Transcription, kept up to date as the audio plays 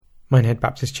Minehead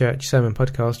Baptist Church Sermon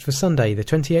Podcast for Sunday the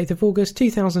 28th of August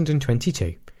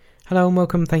 2022. Hello and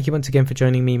welcome, thank you once again for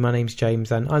joining me. My name's James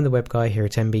and I'm the web guy here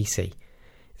at MBC.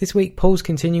 This week Paul's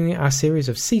continuing our series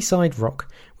of Seaside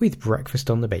Rock with Breakfast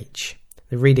on the Beach.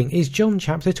 The reading is John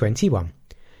chapter 21.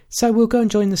 So we'll go and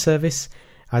join the service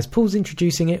as Paul's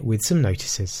introducing it with some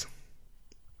notices.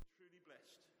 Truly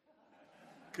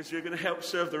blessed because you're going to help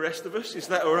serve the rest of us, is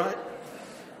that alright?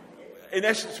 In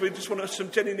essence, we just want to,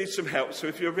 Jenny needs some help, so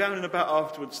if you're around and about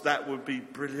afterwards, that would be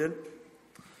brilliant.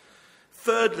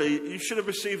 Thirdly, you should have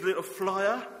received a little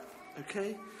flyer,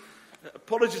 okay?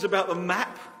 Apologies about the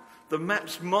map. The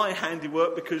map's my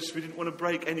handiwork because we didn't want to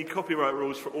break any copyright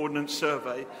rules for Ordnance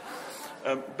Survey.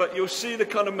 But you'll see the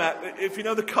kind of map. If you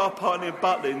know the car park near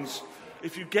Butlins,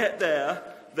 if you get there,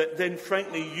 then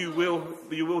frankly you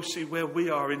will see where we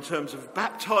are in terms of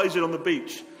baptising on the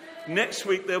beach. Next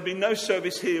week there'll be no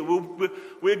service here.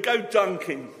 We'll go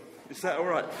dunking. Is that all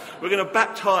right? We're going to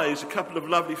baptise a couple of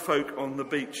lovely folk on the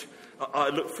beach. I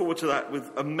look forward to that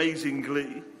with amazing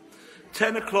glee.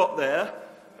 10 o'clock there.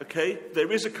 Okay,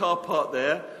 there is a car park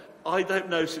there. I don't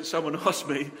know, since someone asked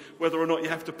me whether or not you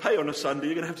have to pay on a Sunday.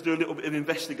 You're going to have to do a little bit of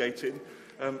investigating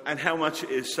and how much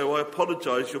it is. So I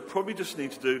apologise. You'll probably just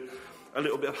need to do a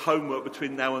little bit of homework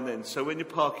between now and then. So when you're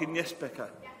parking, yes, Becca?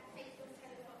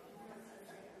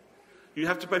 You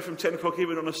have to pay from 10 o'clock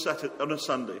even on a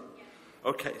Sunday.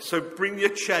 Okay, so bring your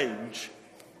change.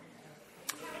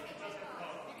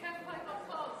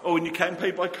 Oh, and you can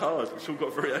pay by card. It's all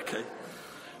got very okay.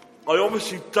 I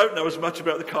obviously don't know as much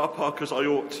about the car park as I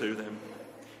ought to then.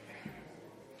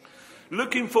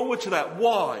 Looking forward to that.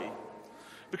 Why?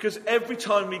 Because every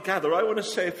time we gather, I want to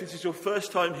say, if this is your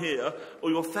first time here or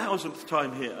your 1000th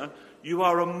time here, you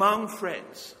are among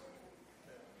friends.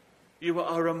 You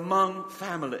are among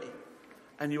family.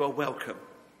 And you are welcome.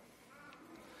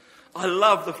 I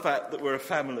love the fact that we're a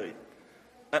family.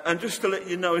 And just to let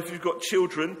you know, if you've got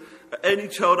children, any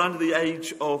child under the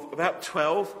age of about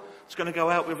 12 is going to go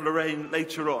out with Lorraine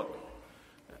later on.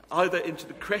 Either into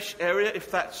the creche area, if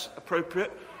that's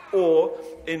appropriate, or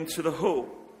into the hall.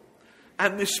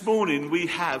 And this morning we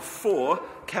have 4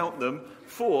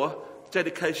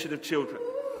 dedication of children.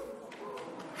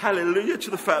 Hallelujah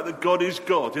to the fact that God is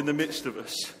God in the midst of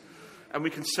us. And we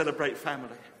can celebrate family.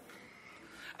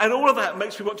 And all of that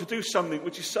makes me want to do something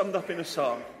which is summed up in a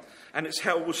psalm. And it's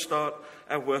how we'll start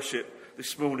our worship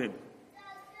this morning.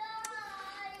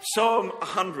 Psalm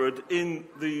 100 in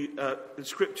the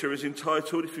scripture is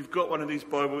entitled, if you've got one of these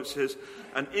Bibles, it says,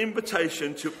 an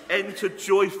invitation to enter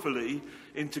joyfully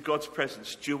into God's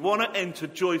presence. Do you want to enter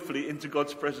joyfully into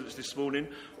God's presence this morning?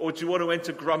 Or do you want to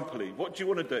enter grumpily? What do you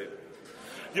want to do?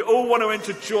 You all want to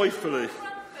enter joyfully.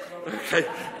 Okay.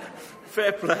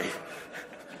 Fair play.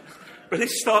 But it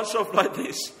starts off like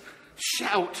this.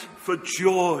 Shout for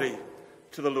joy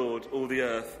to the Lord, all the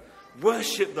earth.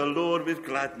 Worship the Lord with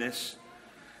gladness.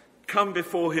 Come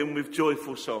before him with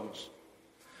joyful songs.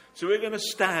 So we're going to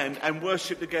stand and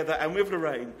worship together and with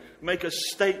Lorraine make a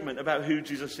statement about who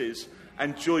Jesus is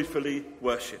and joyfully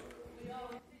worship.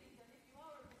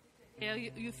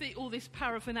 You see all this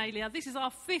paraphernalia. This is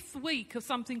our 5th week of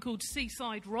something called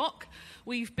Seaside Rock.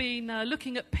 We've been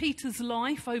looking at Peter's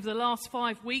life over the last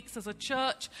 5 weeks as a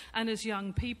church and as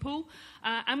young people.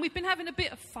 And we've been having a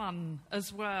bit of fun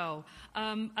as well.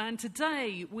 And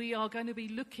today we are going to be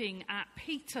looking at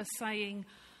Peter saying,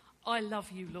 I love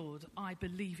you, Lord. I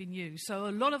believe in you. So a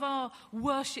lot of our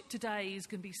worship today is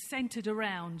going to be centred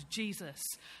around Jesus.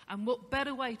 And what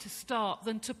better way to start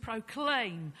than to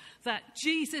proclaim that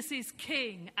Jesus is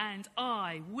King and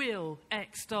I will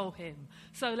extol him.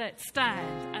 So let's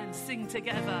stand and sing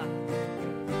together.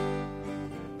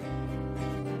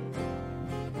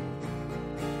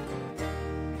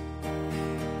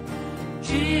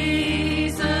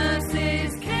 Jesus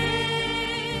is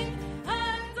King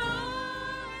and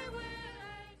I will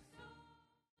extol.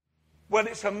 Well,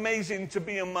 it's amazing to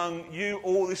be among you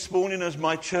all this morning as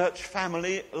my church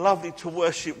family. Lovely to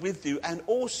worship with you and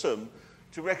awesome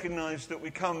to recognise that we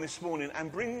come this morning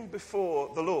and bring before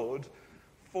the Lord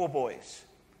 4 boys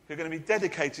who are going to be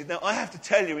dedicated. Now, I have to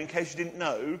tell you, in case you didn't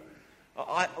know,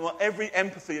 every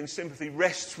empathy and sympathy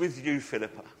rests with you,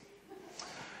 Philippa.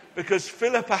 Because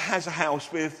Philippa has a house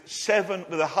with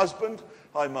a husband,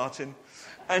 hi Martin,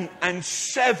 and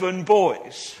 7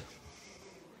 boys.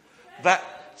 That's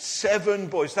 7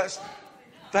 boys. That's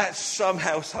some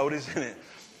household, isn't it?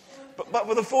 But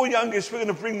for the 4 youngest, we're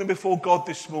going to bring them before God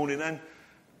this morning. And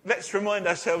let's remind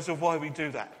ourselves of why we do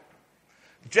that.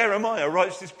 Jeremiah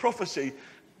writes this prophecy.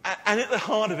 And at the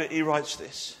heart of it, he writes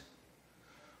this.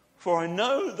 For I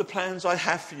know the plans I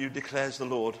have for you, declares the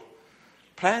Lord.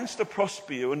 Plans to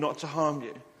prosper you and not to harm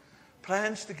you.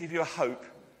 plans to give you a hope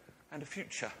and a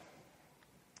future.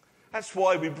 That's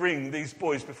why we bring these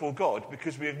boys before God,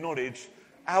 because we acknowledge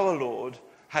our Lord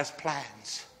has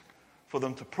plans for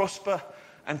them to prosper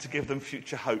and to give them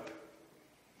future hope.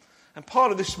 And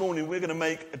part of this morning, we're going to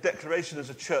make a declaration as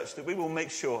a church that we will make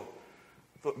sure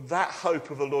that hope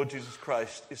of the Lord Jesus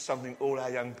Christ is something all our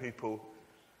young people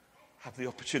have the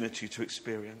opportunity to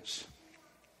experience.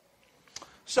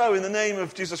 So, in the name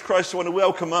of Jesus Christ, I want to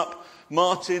welcome up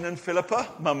Martin and Philippa,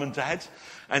 Mum and Dad,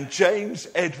 and James,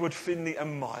 Edward, Finley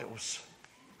and Miles.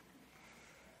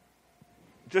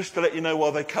 Just to let you know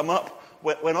while they come up,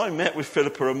 when I met with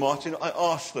Philippa and Martin, I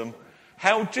asked them,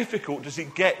 how difficult does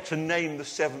it get to name the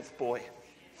seventh boy?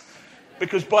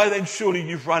 Because by then, surely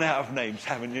you've run out of names,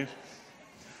 haven't you?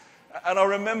 And I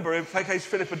remember, in case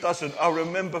Philippa doesn't, I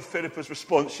remember Philippa's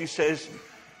response. She says,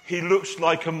 he looks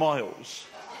like a Miles.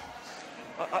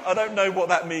 I don't know what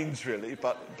that means really,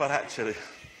 but actually.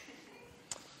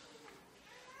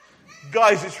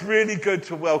 Guys, it's really good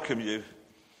to welcome you.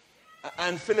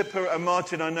 And Philippa and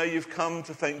Martin, I know you've come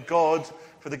to thank God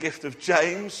for the gift of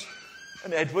James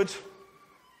and Edward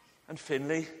and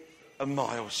Finley and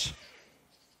Miles.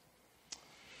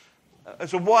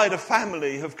 As a wider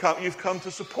family, you've come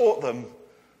to support them,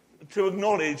 to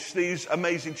acknowledge these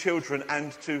amazing children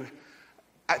and to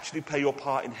actually play your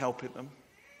part in helping them.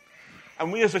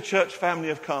 And we as a church family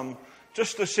have come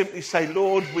just to simply say,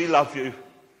 Lord, we love you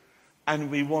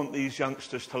and we want these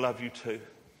youngsters to love you too.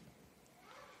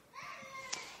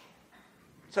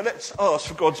 So let's ask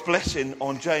for God's blessing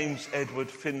on James,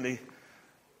 Edward, Finley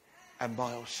and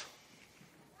Miles.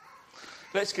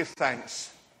 Let's give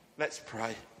thanks. Let's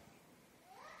pray.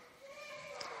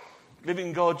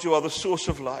 Living God, you are the source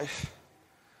of life.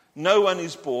 No one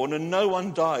is born and no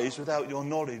one dies without your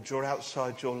knowledge or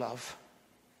outside your love.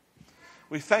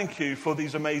 We thank you for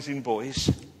these amazing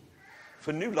boys,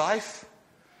 for new life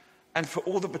and for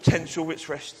all the potential which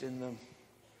rests in them.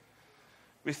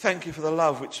 We thank you for the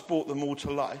love which brought them all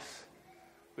to life,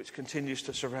 which continues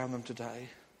to surround them today.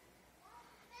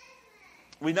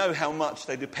 We know how much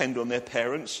they depend on their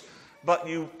parents, but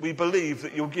we believe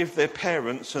that you'll give their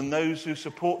parents and those who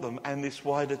support them and this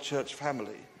wider church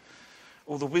family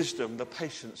all the wisdom, the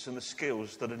patience and the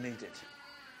skills that are needed.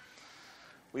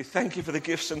 We thank you for the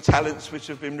gifts and talents which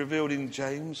have been revealed in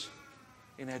James,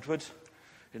 in Edward,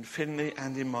 in Finley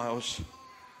and in Miles.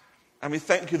 And we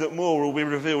thank you that more will be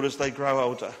revealed as they grow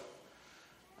older.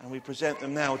 And we present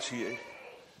them now to you,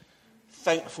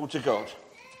 thankful to God,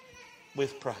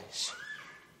 with praise.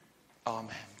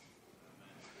 Amen.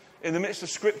 In the midst of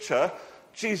Scripture,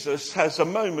 Jesus has a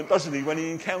moment, doesn't he, when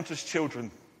he encounters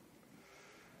children.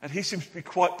 And he seems to be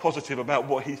quite positive about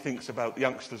what he thinks about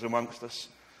youngsters amongst us.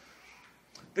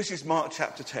 This is Mark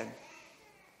chapter 10.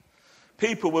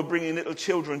 People were bringing little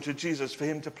children to Jesus for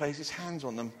him to place his hands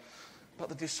on them, but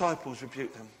the disciples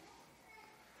rebuked them.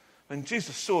 When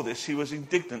Jesus saw this, he was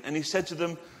indignant, and he said to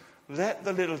them, "Let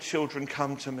the little children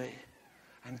come to me,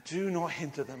 and do not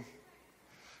hinder them.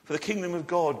 For the kingdom of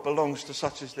God belongs to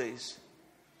such as these.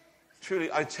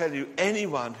 Truly, I tell you,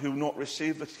 anyone who will not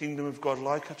receive the kingdom of God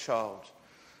like a child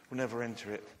will never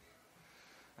enter it."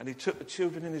 And he took the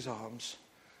children in his arms,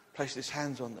 placed his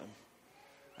hands on them,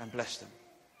 and blessed them.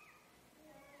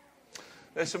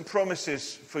 There's some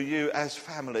promises for you as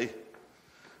family.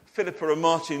 Philippa and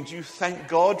Martin, do you thank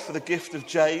God for the gift of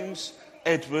James,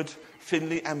 Edward,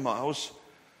 Finley and Miles?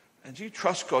 And do you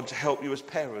trust God to help you as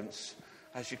parents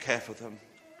as you care for them?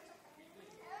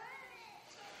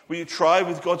 Will you try,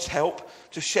 with God's help,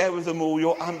 to share with them all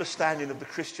your understanding of the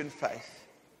Christian faith?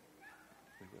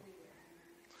 We will.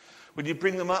 Will you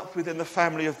bring them up within the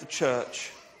family of the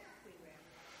church?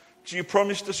 Do you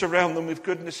promise to surround them with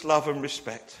goodness, love and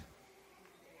respect?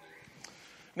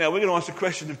 Now, we're going to ask a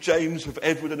question of James, of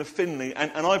Edward and of Finley,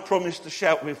 and I promise to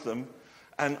shout with them,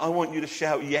 and I want you to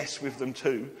shout yes with them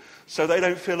too, so they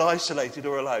don't feel isolated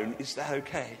or alone. Is that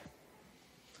okay?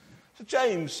 So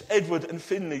James, Edward and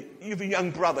Finley, you have a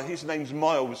young brother, his name's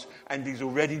Miles, and he's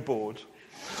already bored.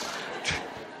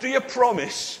 Do you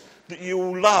promise that you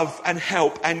will love and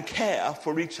help and care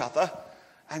for each other,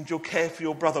 and you'll care for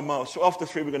your brother Miles? So after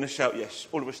 3, we're going to shout yes,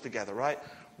 all of us together, right?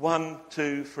 1,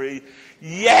 2, 3,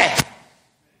 yes!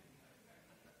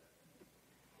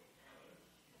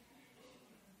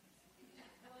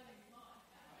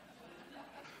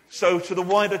 So to the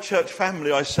wider church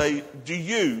family, I say, do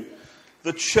you,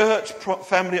 the church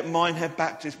family at Minehead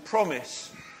Baptist, promise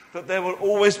that there will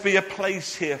always be a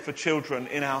place here for children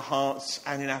in our hearts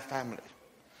and in our family?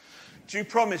 Do you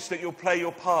promise that you'll play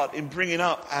your part in bringing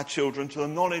up our children to the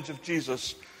knowledge of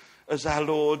Jesus as our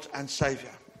Lord and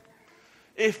Saviour?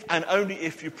 If and only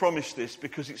if you promise this,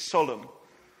 because it's solemn,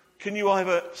 Can you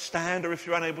either stand, or if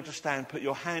you're unable to stand, put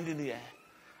your hand in the air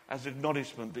as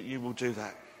acknowledgement that you will do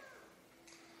that?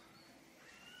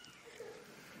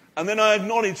 And then I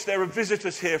acknowledge there are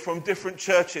visitors here from different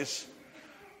churches.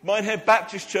 Minehead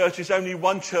Baptist Church is only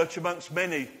one church amongst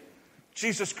many.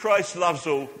 Jesus Christ loves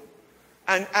all.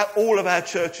 And at all of our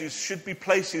churches should be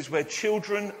places where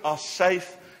children are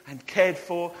safe and cared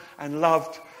for and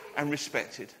loved and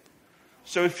respected.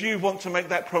 So if you want to make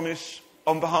that promise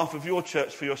on behalf of your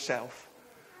church for yourself,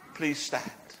 please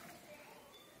stand.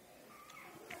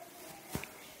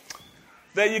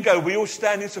 There you go. We all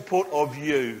stand in support of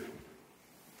you.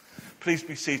 Please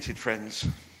be seated, friends.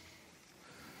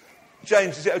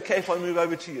 James, is it okay if I move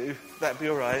over to you? That'd be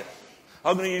all right.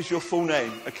 I'm going to use your full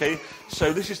name, okay?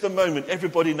 So this is the moment.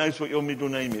 Everybody knows what your middle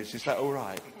name is. Is that all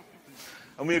right?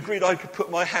 And we agreed I could put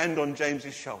my hand on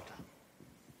James's shoulder.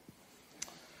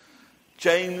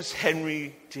 James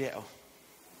Henry DL.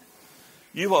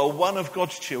 You are one of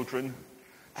God's children,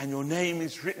 and your name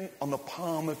is written on the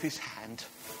palm of his hand.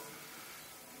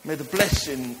 May the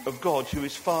blessing of God, who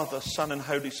is Father, Son, and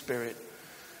Holy Spirit,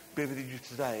 be with you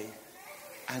today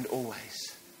and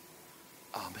always.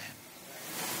 Amen.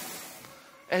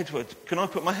 Edward, can I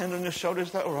put my hand on your shoulder?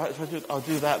 Is that all right? I'll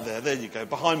do that there. There you go.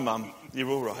 Behind Mum. You're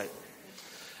all right.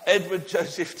 Edward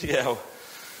Joseph TL.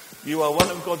 You are one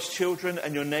of God's children,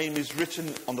 and your name is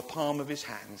written on the palm of his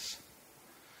hands.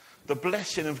 The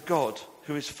blessing of God,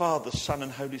 who is Father, Son,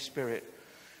 and Holy Spirit,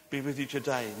 be with you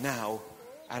today, now,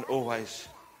 and always.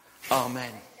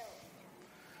 Amen.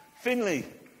 Finley.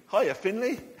 Hiya,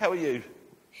 Finley. How are you?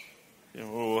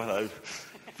 Oh, hello.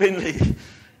 Finley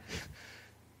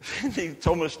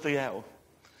Thomas DL.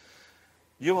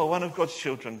 You are one of God's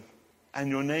children, and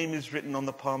your name is written on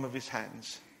the palm of his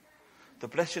hands. The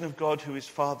blessing of God, who is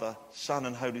Father, Son,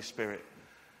 and Holy Spirit,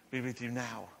 be with you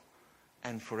now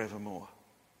and forevermore.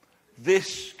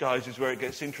 This, guys, is where it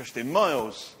gets interesting.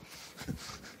 Miles.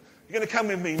 You're going to come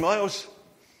with me, Miles?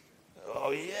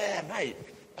 Oh, yeah, mate.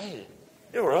 Hey,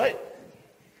 you all right?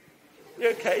 You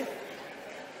okay?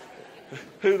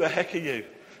 Who the heck are you?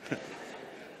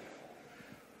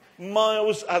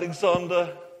 Miles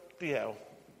Alexander DL.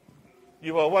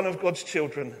 You are one of God's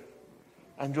children,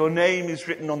 and your name is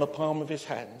written on the palm of his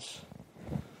hands.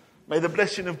 May the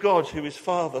blessing of God, who is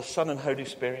Father, Son, and Holy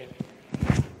Spirit,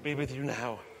 be with you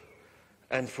now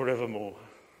and forevermore.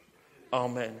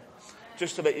 Amen.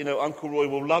 Just to let you know, Uncle Roy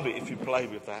will love it if you play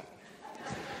with that.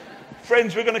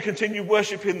 Friends, we're going to continue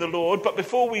worshipping the Lord, but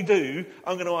before we do,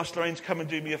 I'm going to ask Lorraine to come and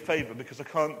do me a favour, because I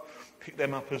can't pick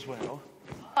them up as well.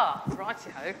 Ah,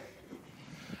 righty-ho.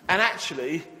 And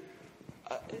actually,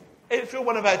 if you're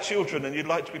one of our children and you'd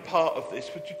like to be part of this,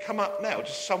 would you come up now?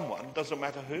 Just someone, doesn't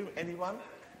matter who, anyone.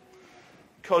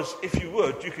 Because if you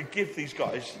would, you could give these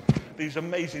guys these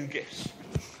amazing gifts.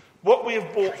 What we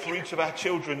have bought for each of our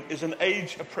children is an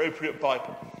age-appropriate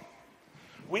Bible.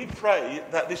 We pray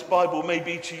that this Bible may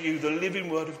be to you the living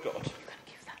Word of God.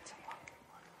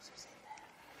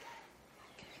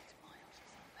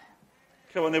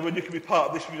 Come on, everyone, you can be part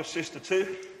of this with your sister too.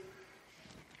 There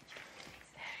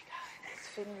we go. That's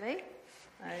Finley.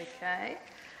 Okay.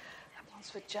 That one's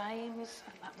for James,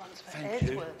 and that one's for Thank Edward.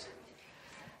 you.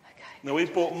 Okay. Now,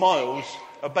 we've bought Miles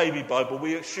a baby Bible.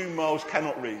 We assume Miles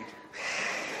cannot read.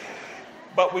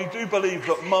 But we do believe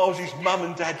that Miles' mum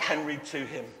and dad can read to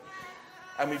him.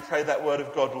 And we pray that word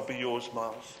of God will be yours,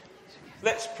 Miles.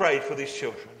 Let's pray for these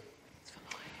children.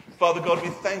 Father God, we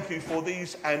thank you for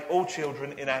these and all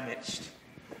children in our midst.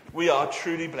 We are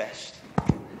truly blessed.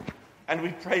 And we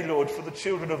pray, Lord, for the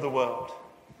children of the world,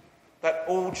 that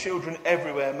all children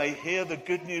everywhere may hear the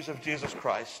good news of Jesus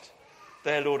Christ,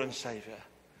 their Lord and Saviour,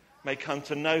 may come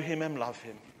to know him and love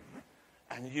him.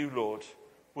 And you, Lord,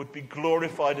 would be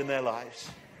glorified in their lives.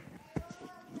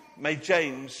 May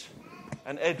James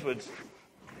and Edward,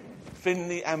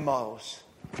 Finley and Miles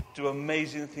do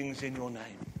amazing things in your name.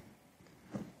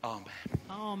 Amen.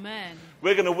 Amen.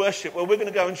 We're going to worship. Well, we're going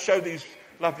to go and show these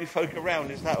lovely folk around.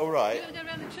 Is that all right? You're going to go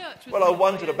around the church with Well, I me,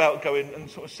 wondered are you? about going and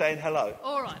sort of saying hello.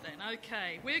 All right then,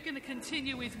 okay. We're going to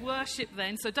continue with worship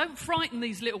then, so don't frighten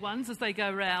these little ones as they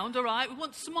go round, all right? We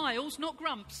want smiles, not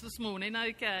grumps this morning,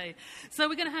 okay? So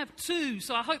we're going to have two,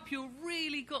 so I hope you've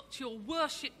really got your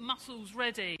worship muscles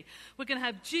ready. We're going to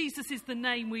have Jesus is the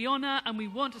name we honour, and we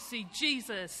want to see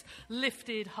Jesus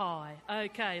lifted high.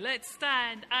 Okay, let's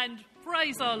stand and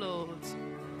praise our Lord.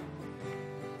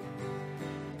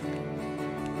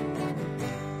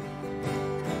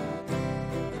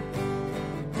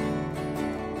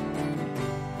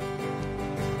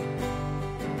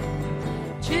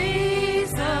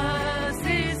 Jesus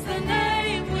is the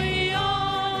name we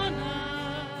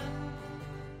honour.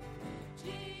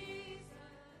 Jesus.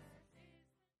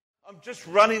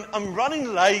 I'm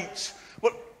running late.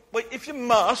 Well, wait, if you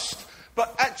must,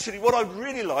 but actually what I'd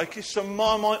really like is some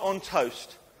Marmite on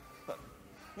toast.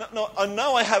 No, I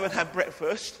know I haven't had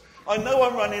breakfast. I know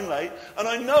I'm running late, and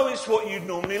I know it's what you'd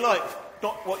normally like.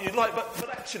 Not what you'd like, but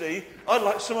actually, I'd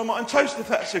like some Marmite on toast if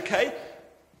that's okay.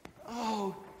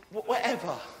 Oh,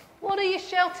 whatever. What are you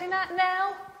shouting at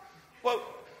now? Well,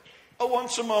 I want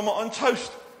some Marmite on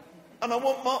toast, and I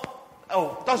want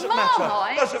doesn't Marmite?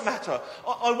 matter. Doesn't matter.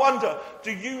 I wonder,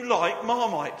 do you like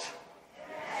Marmite?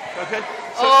 Okay.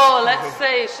 So, Let's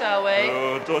see, shall we?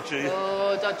 Oh, dodgy.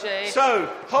 Oh, dodgy. So,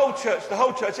 the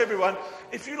whole church, everyone,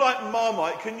 if you like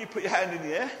Marmite, can you put your hand in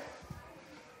the air?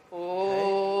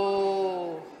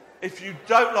 Oh. If you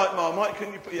don't like Marmite,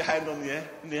 can you put your hand in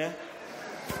the air?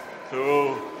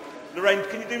 Cool. Lorraine,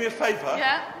 can you do me a favour?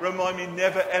 Yeah. Remind me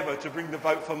never ever to bring the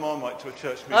vote for Marmite to a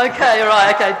church meeting. Okay,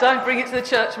 right, okay. Don't bring it to the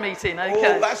church meeting,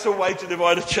 okay? Oh, that's a way to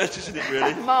divide a church, isn't it,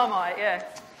 really? Marmite, yeah.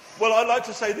 Well, I'd like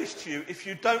to say this to you. If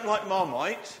you don't like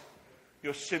Marmite,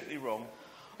 you're simply wrong.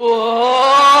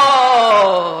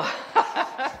 Oh!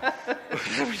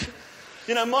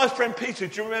 You know, my friend Peter,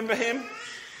 do you remember him? Do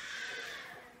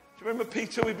you remember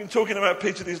Peter? We've been talking about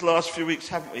Peter these last few weeks,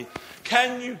 haven't we?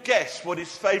 Can you guess what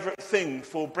his favourite thing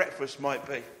for breakfast might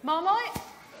be? Marmite?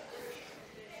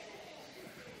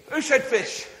 Who said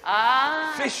fish?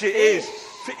 Fish it is.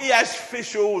 He has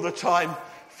fish all the time.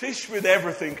 Fish with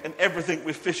everything, and everything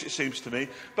with fish, it seems to me.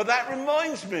 But that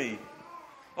reminds me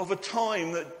of a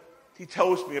time that he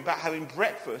tells me about having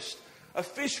breakfast, a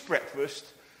fish breakfast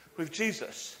with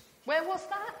Jesus. Where was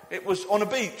that? It was on a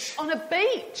beach. On a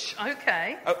beach,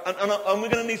 okay. And we're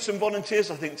going to need some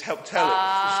volunteers, I think, to help tell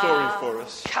the story for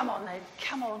us. Come on then,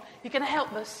 come on. You're going to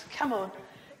help us. Come on.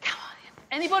 Come on.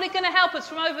 Anybody going to help us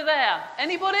from over there?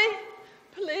 Anybody?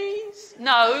 Please?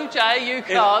 No, Jay, you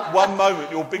can't. In one moment,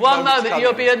 your big One moment, coming.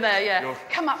 you'll be in there, yeah.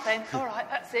 Come up then. All right,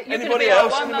 that's it. You're Anybody gonna be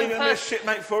else one going to be in this person.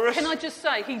 shipmate for us? Can I just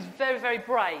say, he's very, very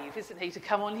brave, isn't he, to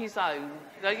come on his own?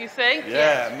 Don't you think?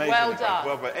 Yeah, amazing. Well done.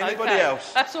 Well done. Anybody Okay.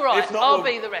 else? That's all right. If not, I'll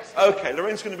be the rest of Okay,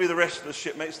 Lorraine's going to be the rest of the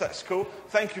shipmates. That's cool.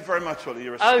 Thank you very much, Ollie.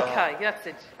 You're a star. Okay, that's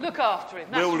it. Look after him.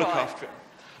 That's We'll look right. after him.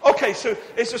 Okay, so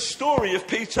it's a story of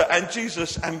Peter and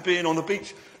Jesus and being on the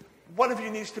beach. One of you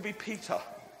needs to be Peter.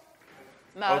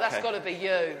 No, Okay. that's got to be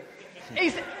you.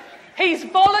 He's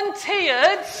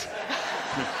volunteered.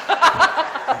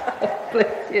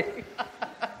 Bless you.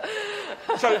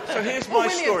 So here's my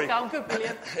William's story. gone. Good,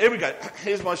 William. Here we go.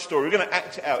 Here's my story. We're going to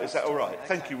act it out. Is that all right?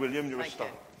 Thank you, William. You're a star.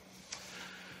 you.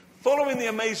 Following the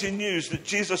amazing news that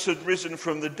Jesus had risen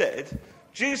from the dead,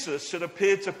 Jesus had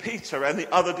appeared to Peter and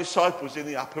the other disciples in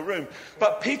the upper room.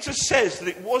 But Peter says that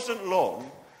it wasn't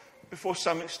long before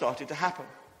something started to happen.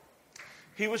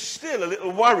 He was still a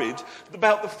little worried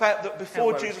about the fact that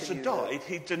before Jesus had died,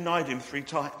 he'd denied him 3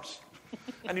 times.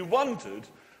 And he wondered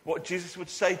what Jesus would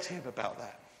say to him about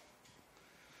that.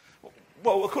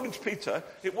 Well, according to Peter,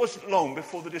 it wasn't long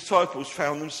before the disciples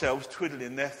found themselves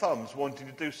twiddling their thumbs, wanting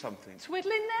to do something.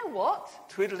 Twiddling their what?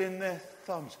 Twiddling their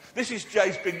thumbs. This is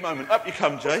Jay's big moment. Up you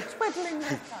come, Jay. Twiddling their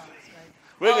thumbs, mate.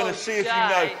 We're going to see if you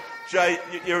know. Jay,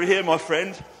 you're here, my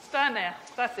friend. Stand there.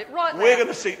 That's it. Right there. We're going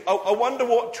to see. I wonder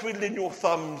what twiddling your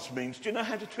thumbs means. Do you know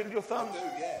how to twiddle your thumbs?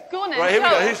 Go on then. Right, here we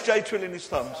show go. us. Here's Jay twiddling his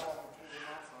thumbs.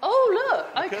 Oh, look.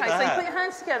 Look Okay, at so you that. put your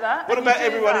hands together. What and about you do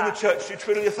everyone in that. the church? Do you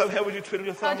twiddle your thumb? How would you twiddle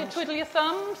your How thumbs? do you twiddle your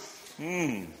thumbs?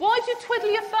 Why do you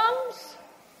twiddle your thumbs?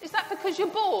 Is that because you're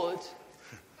bored?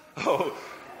 Oh,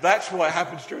 that's what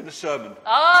happens during the sermon.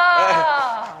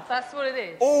 That's what it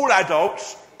is. All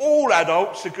adults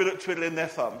are good at twiddling their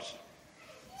thumbs.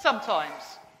 Sometimes.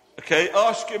 Okay,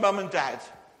 ask your mum and dad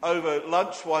over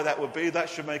lunch why that would be. That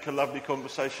should make a lovely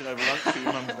conversation over lunch for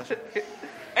your mum and dad.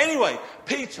 Anyway,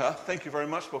 Peter, thank you very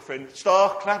much, my friend. Star,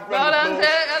 clap, Well round of done,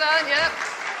 applause. well done, yeah.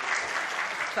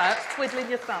 So that's twiddling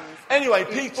your thumbs. Anyway,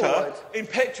 He's Peter, bored.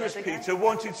 impetuous Okay. Peter,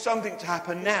 wanted something to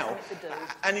happen now, Something to do.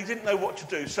 and he didn't know what to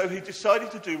do, so he decided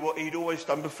to do what he'd always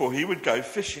done before. He would go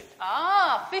fishing.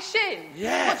 Fishing.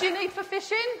 Yeah. What do you need for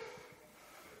fishing?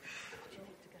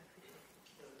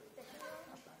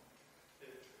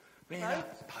 We need a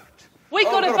boat. We've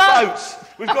got a boat. boat.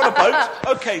 We've got a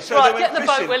boat. Okay, so Right, they get went the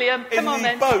boat, fishing William. Come in on the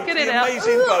then. boat, Get it the out.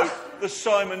 amazing Ugh. boat, the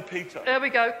Simon Peter. There we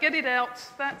go. Get it out.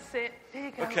 That's it. Here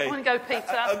you go. Okay. On you go,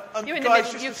 Peter. And You're in the guys,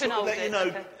 middle. You just can to sort of hold let it. you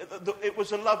know, Okay. it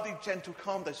was a lovely, gentle,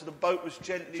 calm day. So the boat was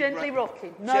Gently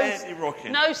rocking. Gently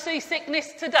rocking. No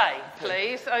seasickness today,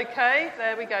 please. Okay.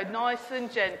 There we go. Nice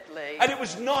and gently. And it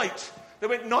was night. They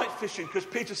went night fishing because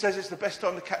Peter says it's the best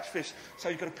time to catch fish. So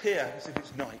you've got to peer as if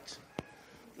it's night.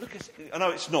 Look at it. I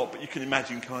know it's not, but you can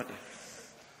imagine, can't you?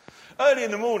 Early in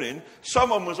the morning,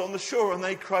 someone was on the shore and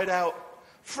they cried out,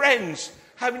 "Friends,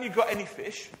 haven't you got any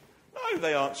fish?" No,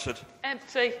 they answered.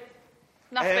 Empty.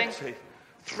 Nothing. Empty.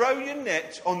 Throw your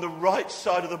net on the right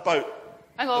side of the boat.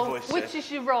 Hang on, which is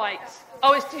your right?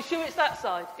 Oh, it's that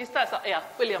side. It's that side. Yeah,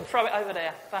 William, throw it over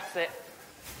there. That's it.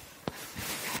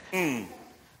 And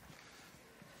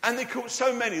they caught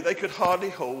so many they could hardly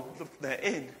haul the net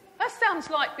in. That sounds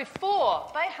like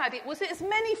before. They had it. Was it as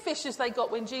many fish as they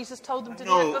got when Jesus told them to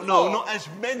do it before? No, not as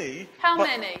many. How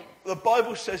many? The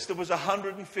Bible says there was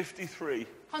 153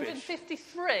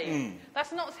 153?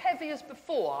 That's not as heavy as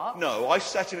before. No, I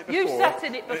sat in it before. You sat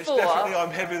in it before. It's definitely,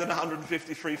 I'm heavier than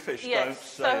 153 fish. Yes. Don't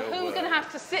say So who are going to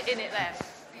have to sit in it then?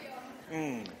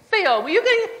 Theo, were you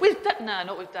going with Dad? No,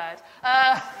 not with Dad.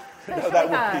 No, that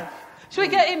would be... Shall we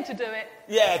get him to do it?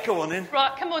 Yeah, come on then.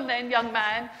 Right, come on then, young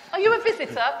man. Are you a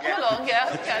visitor? Come along, yeah,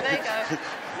 okay, there you go.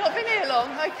 Not been here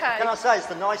long, okay. Can I say, it's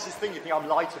the nicest thing, you think I'm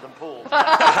lighter than Paul.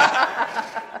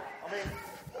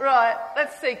 Right,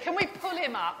 let's see, can we pull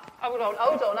him up? Hold on,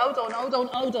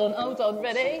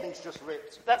 ready? Something's just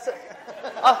ripped. That's it.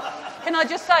 Can I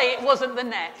just say it wasn't the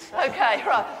net? Okay,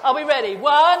 right, are we ready?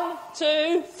 1,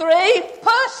 2, 3,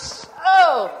 push!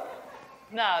 Oh!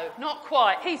 No, not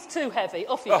quite. He's too heavy.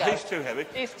 Off you go. He's too heavy.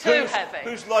 He's too heavy.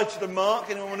 Who's lighter than Mark?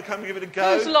 Anyone want to come and give it a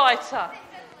go? Who's lighter?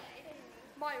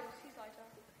 Miles, he's lighter.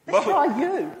 Let's try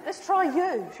you. Let's try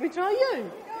you. Should we try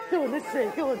you? Go on, let's see.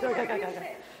 Go on, go.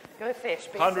 Go fish.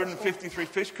 153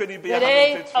 fish. Could he be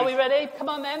Ready? 153? Are we ready? Come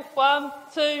on then. 1,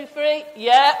 2, 3.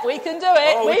 Yeah, we can do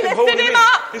it. Oh, we can hold lifted him in.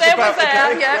 up. It's There about was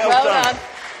there. okay. Yeah, Well well done. done.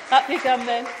 Up you come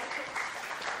then.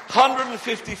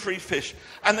 153 fish.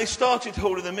 And they started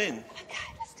hauling them in. Okay,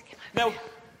 let's stick him over. Now,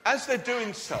 as they're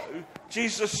doing so,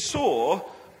 Peter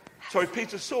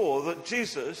saw that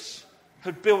Jesus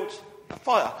had built a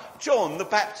fire. John the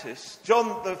Baptist,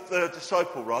 John the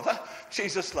disciple rather,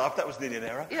 Jesus loved, that was nearly an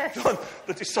error. Yes. John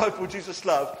the disciple Jesus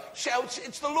loved, shouts,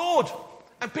 "It's the Lord!"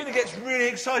 And Peter gets really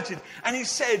excited. And he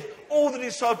said all the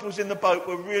disciples in the boat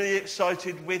were really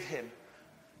excited with him.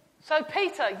 So,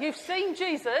 Peter, you've seen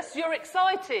Jesus. You're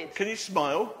excited. Can you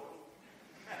smile?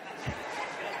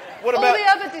 What All about... the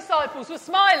other disciples were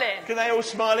smiling. Can they all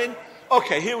smiling?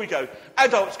 Okay, here we go.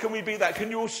 Adults, can we be that?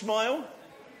 Can you all smile?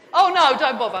 Oh, no,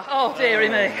 don't bother. Oh, dearie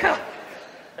me.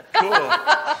 Cool.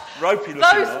 Ropey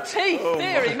looking. Those teeth,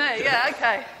 dearie me. Yeah,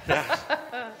 okay.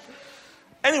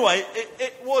 Anyway,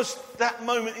 it was that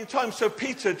moment in time. So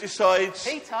Peter decides...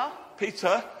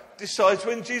 Peter decides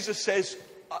when Jesus says,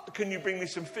 "Can you bring me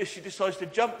some fish?" he decides to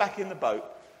jump back in the boat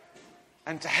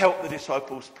and to help the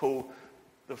disciples pull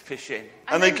the fish in.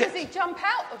 And then does he jump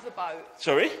out of the boat?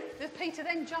 Sorry? Does Peter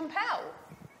then jump out?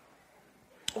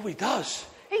 Oh, he does.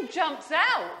 He jumps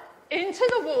out into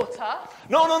the water.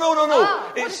 No.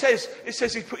 Ah, It says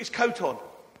he put his coat on.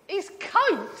 His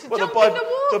coat to Well, jump in the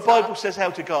water. the Bible says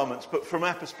outer garments, but from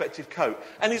our perspective, coat.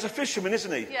 And he's a fisherman,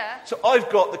 isn't he? Yeah. So I've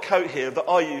got the coat here that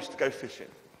I use to go fishing.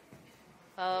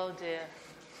 Oh, dear.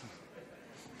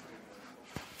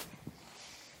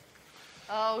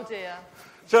 Oh, dear.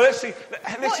 So let's see.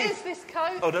 What is this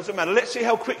coat? Oh, doesn't matter. Let's see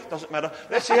how quick. Doesn't matter.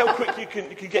 Let's see how quick you can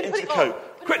get into the coat.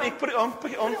 Quickly, put it on.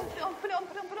 Put it on.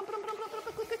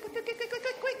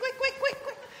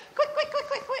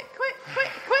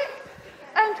 Quick.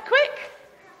 And quick.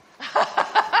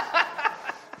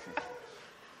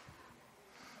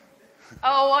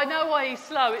 Oh, I know why he's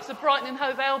slow. It's a Brighton and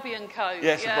Hove Albion coat.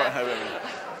 Yes, yeah. Brighton and Hove Albion.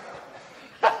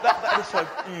 That is so...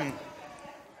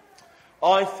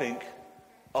 I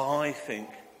think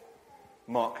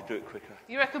Mark could do it quicker.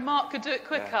 You reckon Mark could do it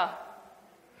quicker? Yeah.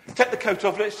 Take the coat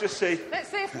off, let's just see. Let's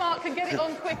see if Mark can get it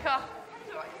on quicker.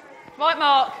 Right,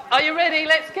 Mark, are you ready?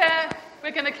 Let's go.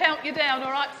 We're going to count you down,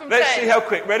 all right, from 10. Let's see how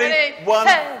quick. Ready? 1,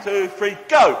 2, 3,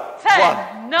 go!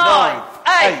 10, 9,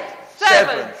 8,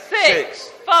 7, 6,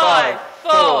 5,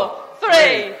 4,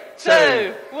 3,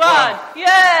 2, 1.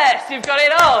 Yes, you've got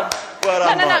it on. Well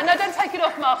done, No, don't take it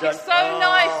off, Mark. It's so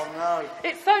nice. No.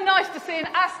 It's so nice to see an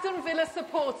Aston Villa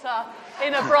supporter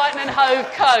in a Brighton and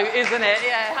Hove coat, isn't it?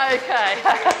 Yeah, okay.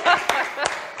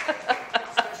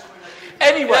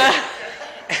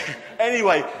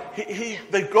 Anyway, he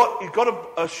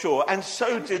got ashore, and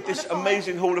so did this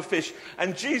amazing haul of fish.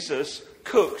 And Jesus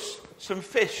cooks some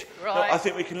fish. Right. Now, I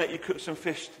think we can let you cook some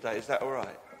fish today. Is that all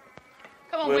right?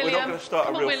 Come on, We're William. not going to start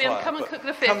a real fire. Come and cook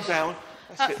the fish. Come down.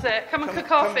 That's it. Come and cook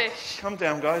our fish. Come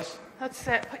down, guys. That's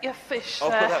it. Put your fish I'll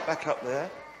there. put that back up there.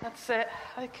 That's it.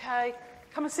 Okay.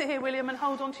 Come and sit here, William, and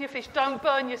hold on to your fish. Don't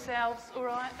burn yourselves. All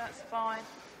right? That's fine.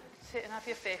 Sit and have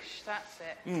your fish. That's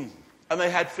it. And they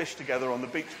had fish together on the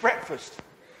beach. Breakfast.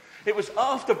 It was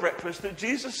after breakfast that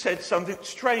Jesus said something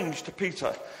strange to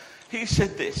Peter. He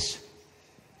said this: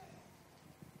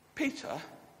 "Peter,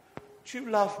 do you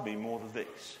love me more than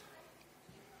this?"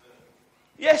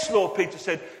 Yes, Lord, Peter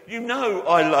said, you know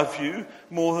I love you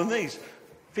more than these.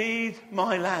 Feed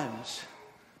my lambs.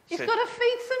 You've Said, got to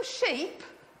feed some sheep?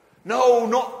 no,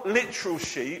 not literal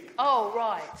sheep. Oh,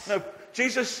 right. No,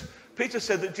 Peter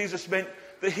said that Jesus meant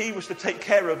that he was to take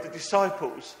care of the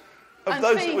disciples, of And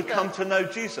those that feed would them. come to know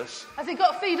Jesus. Has he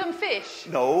got to feed them fish?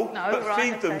 No, No, but right,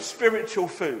 feed them okay. spiritual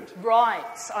food.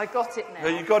 Right, I got it now. No,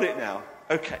 you got it now.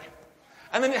 Okay.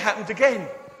 And then it happened again.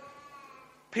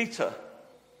 Peter,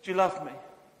 do you love me?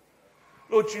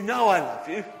 Lord, you know I love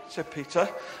you, said Peter.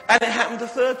 And it happened a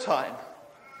third time.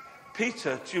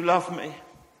 Peter, do you love me?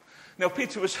 Now,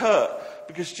 Peter was hurt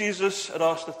because Jesus had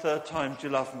asked the third time, do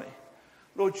you love me?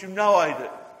 Lord, you know I do.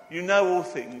 You know all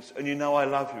things, and you know I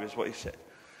love you, is what he said.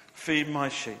 Feed my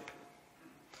sheep.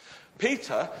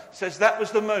 Peter says that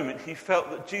was the moment he felt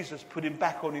that Jesus put him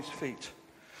back on his feet,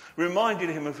 reminded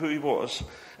him of who he was.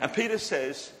 And Peter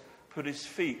says, put his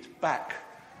feet back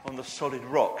on the solid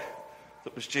rock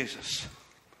that was Jesus.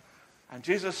 And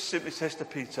Jesus simply says to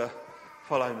Peter,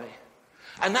 follow me.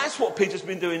 And that's what Peter's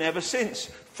been doing ever since,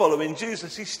 following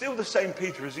Jesus. He's still the same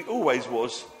Peter as he always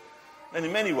was. And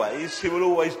in many ways, he will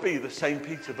always be the same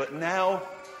Peter. But now,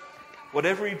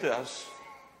 whatever he does,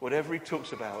 whatever he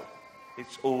talks about,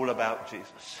 it's all about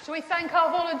Jesus. Shall we thank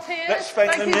our volunteers? Let's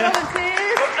thank them, you, yeah.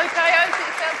 volunteers. Okay, I'll sit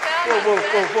yourself down.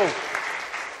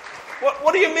 Whoa.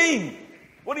 What do you mean?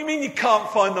 What do you mean you can't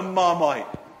find the Marmite?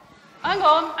 Hang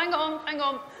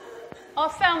on. I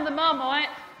found the Marmite.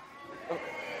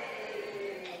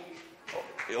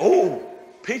 Oh,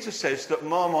 Peter says that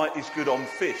Marmite is good on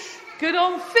fish. Good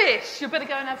on fish. You better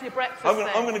go and have your breakfast I'm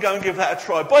then. going to go and give that a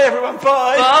try. Bye, everyone.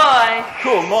 Bye. Bye.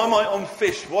 Cool, Marmite on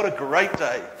fish. What a great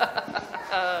day.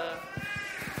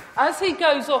 As he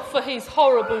goes off for his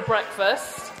horrible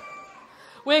breakfast,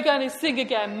 we're going to sing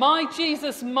again, My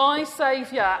Jesus, My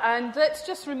Saviour. And let's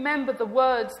just remember the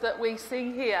words that we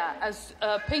sing here as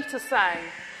Peter sang.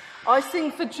 I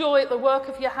sing for joy at the work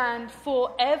of your hand.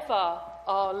 Forever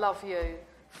I'll love you.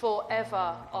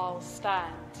 Forever I'll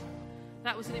stand.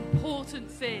 That was an important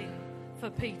thing for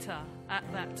Peter at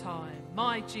that time.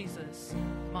 My Jesus,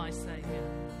 my Saviour.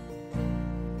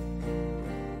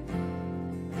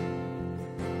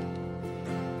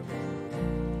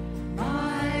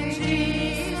 My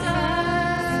Jesus,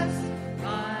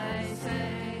 my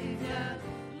Saviour,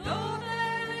 Lord,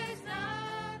 there is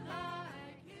none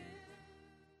like you.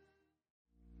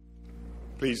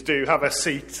 Please do have a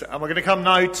seat, and we're going to come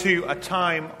now to a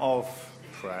time of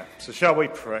prayer. So shall we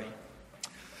pray?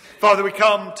 Father, we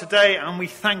come today and we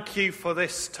thank you for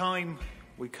this time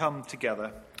we come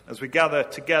together, as we gather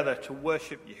together to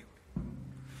worship you.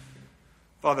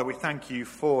 Father, we thank you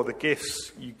for the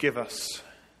gifts you give us.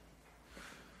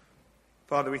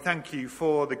 Father, we thank you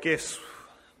for the gifts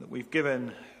that we've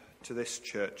given to this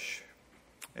church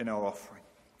in our offering.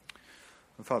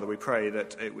 And Father, we pray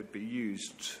that it would be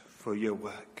used for your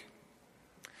work.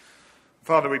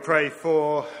 Father, we pray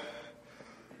for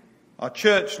our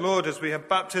church, Lord, as we have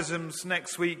baptisms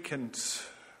next week and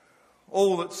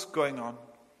all that's going on.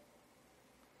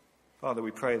 Father, we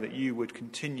pray that you would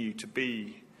continue to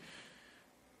be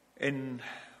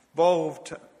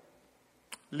involved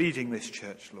leading this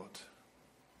church, Lord.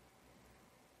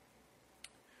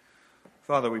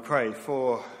 Father, we pray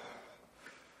for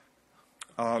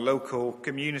our local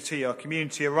community, our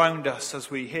community around us,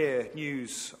 as we hear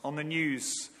news on the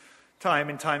news time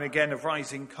and time again of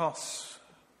rising costs.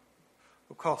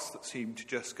 Costs that seem to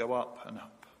just go up and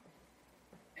up.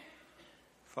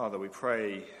 Father, we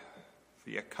pray for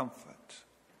your comfort.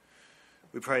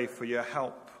 We pray for your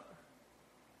help.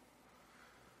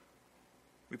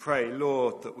 We pray,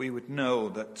 Lord, that we would know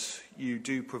that you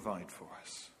do provide for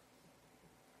us.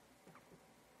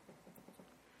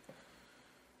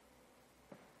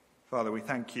 Father, we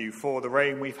thank you for the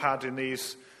rain we've had in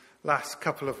these last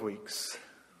couple of weeks.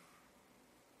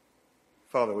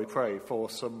 Father, we pray for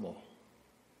some more.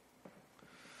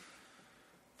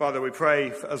 Father, we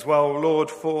pray as well, Lord,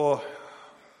 for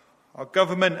our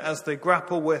government as they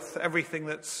grapple with everything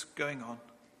that's going on.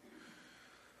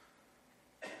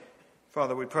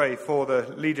 Father, we pray for the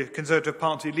Conservative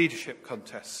Party leadership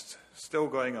contest still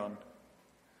going on.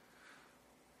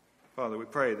 Father, we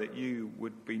pray that you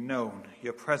would be known,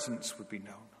 your presence would be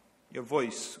known, your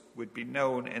voice would be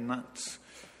known in that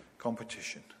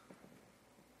competition.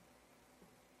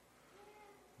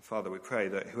 Father, we pray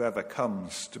that whoever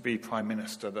comes to be Prime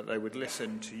Minister, that they would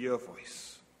listen to your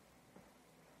voice.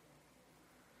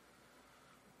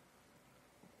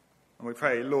 And we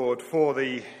pray, Lord, for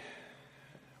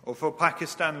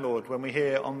Pakistan, Lord, when we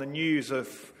hear on the news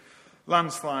of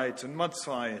landslides and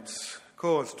mudslides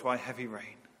caused by heavy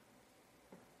rain.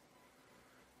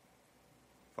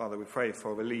 Father, we pray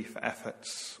for relief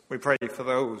efforts. We pray for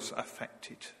those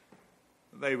affected,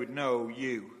 that they would know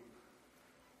you.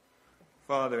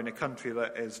 Father, in a country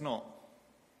that is not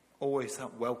always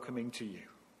that welcoming to you,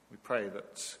 we pray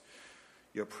that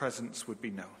your presence would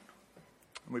be known.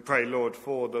 And we pray, Lord,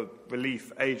 for the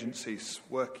relief agencies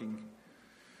working,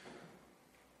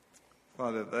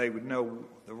 Father, that they would know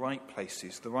the right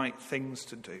places, the right things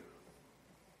to do.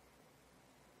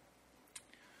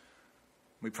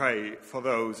 We pray for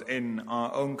those in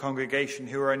our own congregation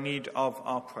who are in need of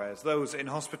our prayers, those in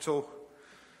hospital,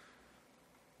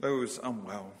 those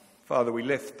unwell. Father, we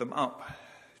lift them up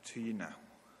to you now.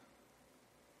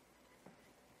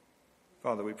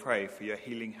 Father, we pray for your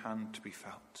healing hand to be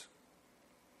felt.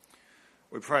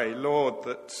 We pray, Lord,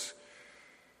 that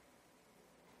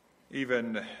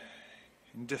even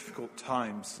in difficult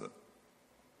times that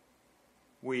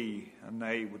we and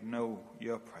they would know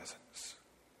your presence.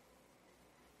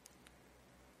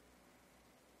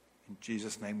 In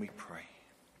Jesus' name we pray.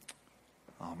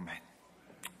 Amen.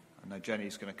 I know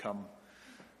Jenny's going to come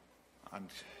and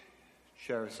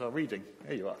share us our reading.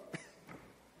 Here you are.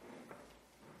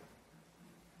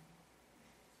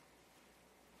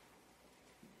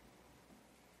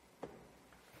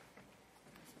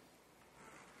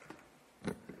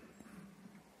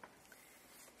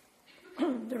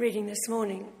 The reading this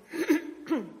morning,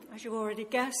 as you already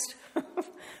guessed,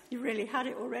 you really had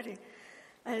it already,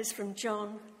 is from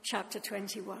John chapter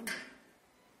 21.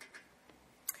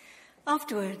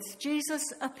 Afterwards, Jesus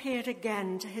appeared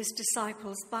again to his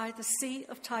disciples by the Sea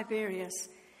of Tiberias.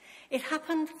 It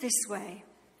happened this way.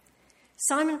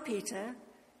 Simon Peter,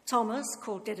 Thomas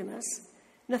called Didymus,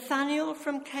 Nathanael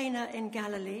from Cana in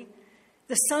Galilee,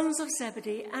 the sons of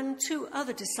Zebedee, and 2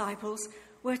 other disciples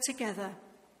were together.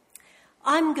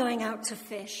 "I'm going out to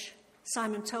fish,"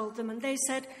 Simon told them, and they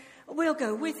said, "We'll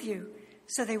go with you."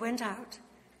 So they went out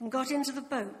and got into the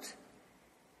boat.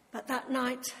 But that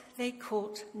night they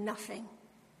caught nothing.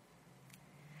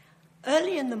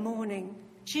 Early in the morning,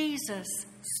 Jesus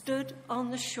stood on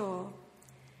the shore,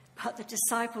 but the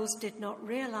disciples did not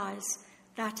realize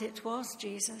that it was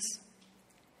Jesus.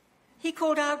 He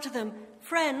called out to them,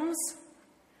 "Friends,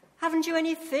 haven't you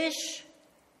any fish?"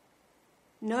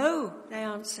 "No," they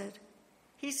answered.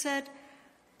 He said,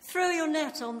 "Throw your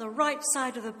net on the right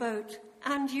side of the boat,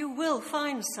 and you will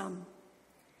find some."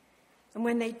 And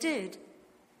when they did,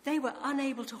 they were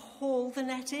unable to haul the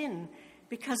net in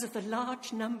because of the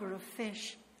large number of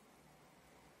fish.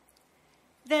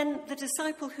 Then the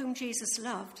disciple whom Jesus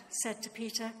loved said to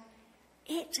Peter,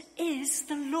 "It is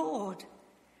the Lord."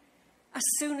 As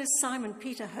soon as Simon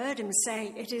Peter heard him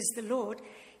say, "It is the Lord,"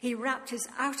 he wrapped his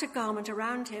outer garment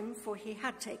around him, for he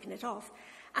had taken it off,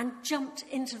 and jumped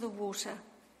into the water.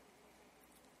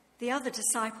 The other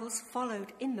disciples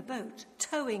followed in the boat,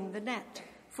 towing the net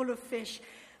full of fish,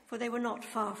 for they were not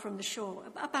far from the shore,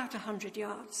 about 100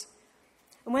 yards.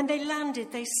 And when they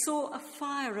landed, they saw a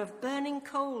fire of burning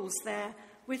coals there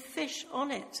with fish on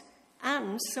it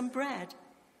and some bread.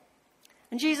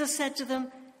 And Jesus said to them,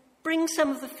 "Bring some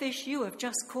of the fish you have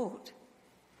just caught."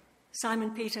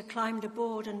 Simon Peter climbed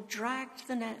aboard and dragged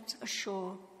the net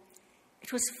ashore.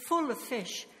 It was full of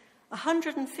fish,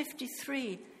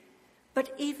 153,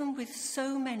 but even with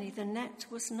so many, the net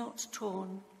was not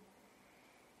torn.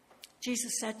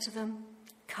 Jesus said to them,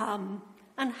 "Come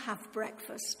and have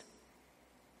breakfast."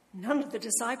 None of the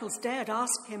disciples dared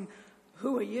ask him,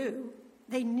 "Who are you?"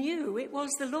 They knew it was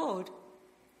the Lord.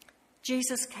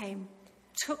 Jesus came,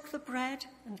 took the bread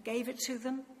and gave it to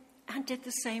them, and did the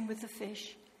same with the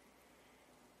fish.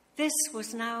 This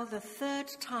was now the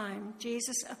 3rd time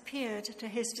Jesus appeared to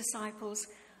his disciples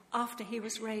after he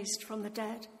was raised from the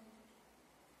dead.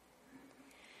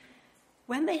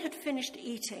 When they had finished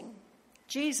eating,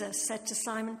 Jesus said to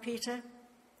Simon Peter,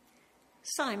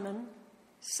 "Simon,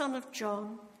 son of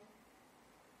John,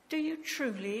 do you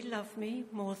truly love me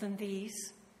more than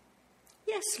these?"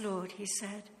 "Yes, Lord," he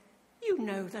said, "you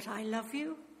know that I love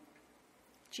you."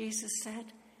 Jesus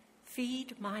said,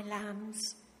 "Feed my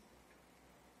lambs."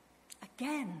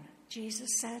 Again,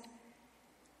 Jesus said,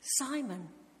 "Simon,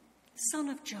 son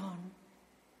of John,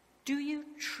 do you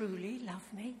truly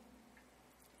love me?"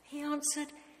 He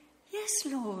answered, "Yes,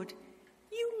 Lord,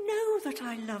 you know that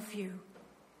I love you."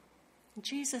 And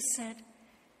Jesus said,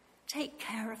 "Take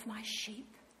care of my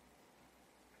sheep."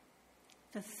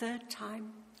 The 3rd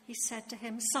time he said to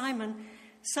him, "Simon,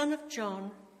 son of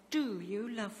John, do you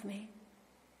love me?"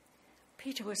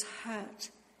 Peter was hurt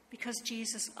because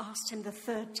Jesus asked him the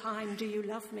 3rd time, "Do you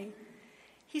love me?"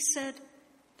 He said,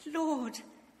 "Lord,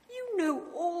 you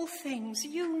know all things.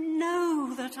 You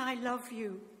know that I love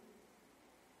you."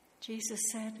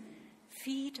 Jesus said,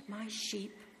 "Feed my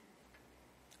sheep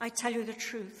I tell you the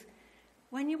truth.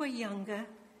 When you were younger,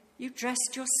 you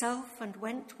dressed yourself and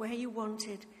went where you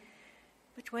wanted.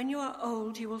 But when you are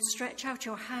old, you will stretch out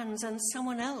your hands and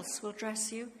someone else will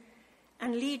dress you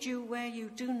and lead you where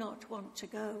you do not want to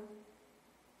go.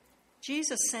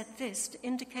 Jesus said this to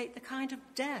indicate the kind of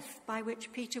death by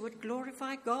which Peter would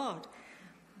glorify God.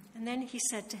 And then he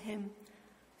said to him,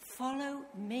 "Follow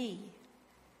me."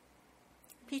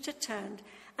 Peter turned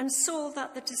and saw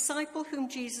that the disciple whom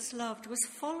Jesus loved was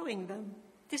following them.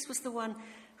 This was the one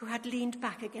who had leaned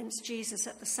back against Jesus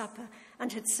at the supper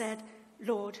and had said,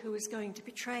 "Lord, who is going to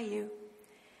betray you?"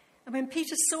 And when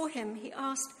Peter saw him, he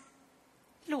asked,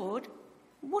 "Lord,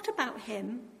 what about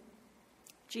him?"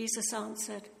 Jesus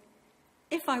answered,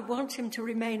 "If I want him to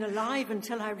remain alive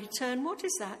until I return, what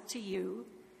is that to you?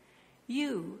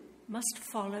 You must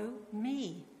follow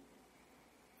me."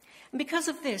 And because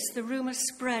of this, the rumor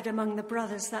spread among the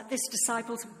brothers that this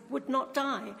disciple would not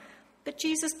die. But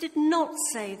Jesus did not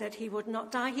say that he would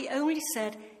not die. He only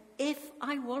said, "If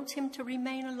I want him to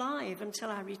remain alive until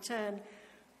I return,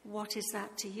 what is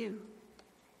that to you?"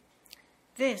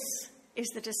 This is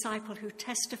the disciple who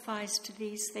testifies to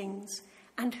these things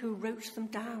and who wrote them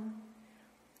down.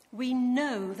 We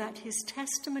know that his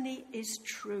testimony is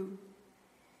true.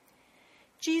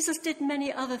 Jesus did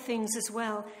many other things as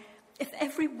well. If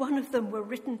every one of them were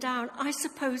written down, I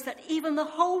suppose that even the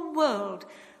whole world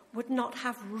would not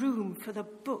have room for the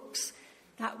books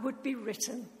that would be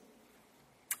written.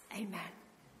 Amen.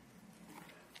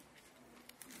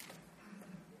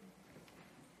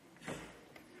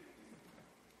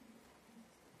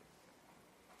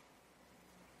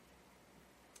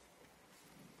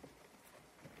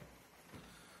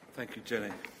 Thank you,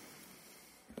 Jenny.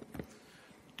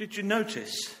 Did you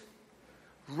notice,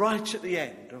 right at the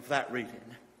end of that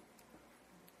reading,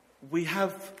 we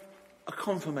have a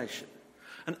confirmation,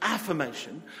 an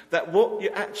affirmation that what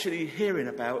you're actually hearing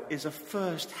about is a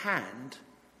first-hand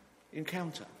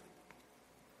encounter.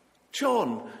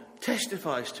 John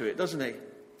testifies to it, doesn't he?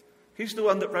 He's the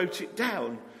one that wrote it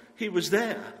down. He was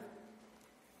there.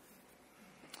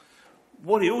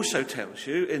 What he also tells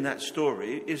you in that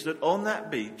story is that on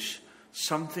that beach,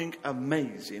 something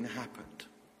amazing happened.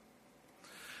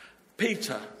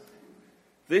 Peter,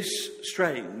 this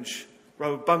strange,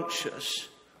 rambunctious,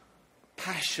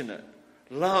 passionate,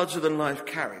 larger-than-life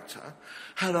character,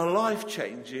 had a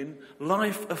life-changing,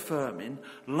 life-affirming,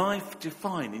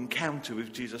 life-defining encounter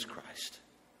with Jesus Christ.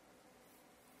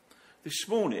 This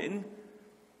morning,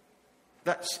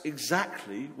 that's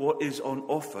exactly what is on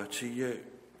offer to you.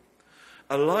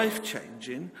 A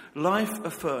life-changing,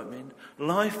 life-affirming,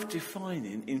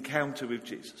 life-defining encounter with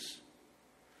Jesus.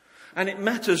 And it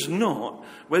matters not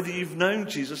whether you've known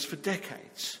Jesus for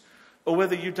decades or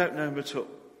whether you don't know him at all.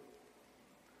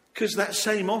 Because that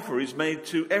same offer is made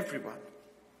to everyone.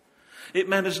 It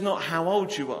matters not how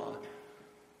old you are,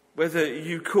 whether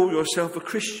you call yourself a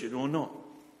Christian or not.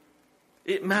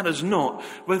 It matters not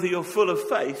whether you're full of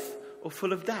faith or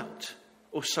full of doubt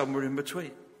or somewhere in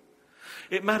between.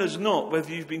 It matters not whether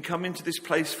you've been coming to this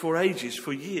place for ages,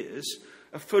 for years,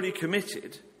 are fully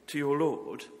committed to your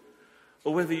Lord,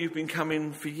 or whether you've been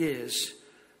coming for years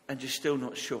and you're still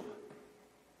not sure.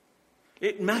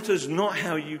 It matters not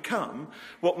how you come.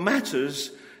 What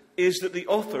matters is that the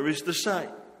offer is the same.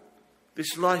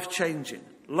 This life-changing,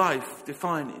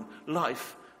 life-defining,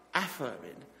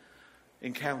 life-affirming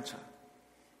encounter.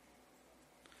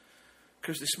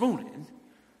 Because this morning,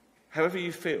 however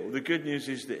you feel, the good news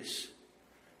is this.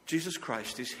 Jesus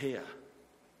Christ is here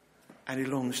and he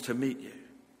longs to meet you.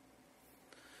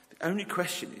 The only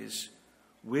question is,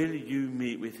 will you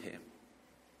meet with him?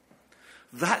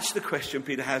 That's the question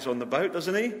Peter has on the boat,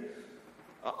 doesn't he?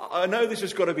 I know this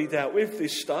has got to be dealt with,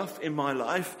 this stuff in my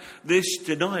life, this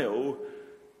denial.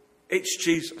 It's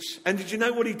Jesus. And did you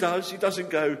know what he does? He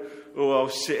doesn't go, "Oh, I'll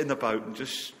sit in the boat and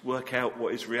just work out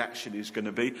what his reaction is going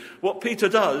to be." What Peter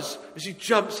does is he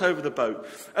jumps over the boat.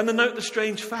 And then note the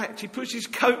strange fact. He puts his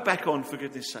coat back on, for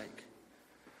goodness sake,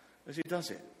 as he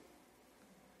does it.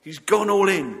 He's gone all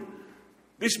in.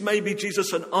 This may be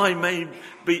Jesus, and I may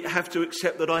have to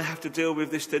accept that I have to deal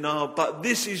with this denial, but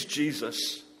this is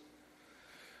Jesus.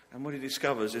 And what he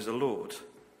discovers is a Lord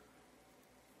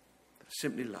that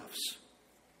simply loves.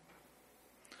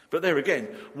 But there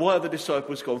again, why have the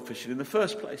disciples gone fishing in the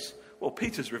first place? Well,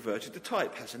 Peter's reverted to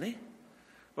type, hasn't he?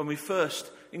 When we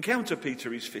first encounter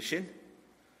Peter, he's fishing.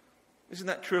 Isn't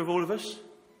that true of all of us?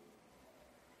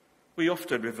 We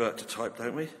often revert to type,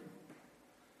 don't we?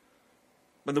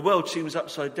 When the world seems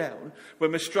upside down,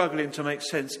 when we're struggling to make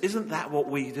sense, isn't that what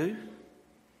we do?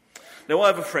 Now, I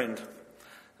have a friend.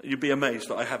 You'd be amazed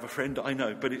that I have a friend, I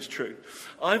know, but it's true.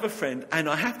 I have a friend, and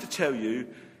I have to tell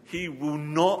you, he will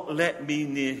not let me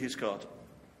near his garden.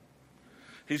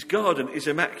 His garden is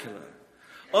immaculate.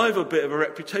 I have a bit of a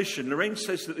reputation. Lorraine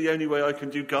says that the only way I can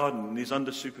do gardening is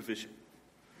under supervision.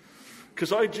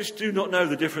 Because I just do not know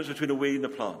the difference between a weed and a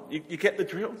plant. You get the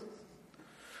drill?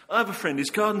 I have a friend, his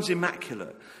garden's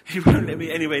immaculate. He won't let me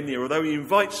anywhere near, although he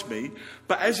invites me.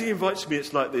 But as he invites me,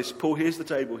 it's like this: Paul, here's the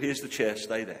table, here's the chair,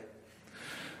 stay there.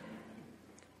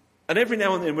 And every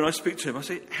now and then when I speak to him, I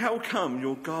say, how come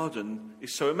your garden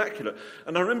is so immaculate?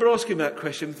 And I remember asking that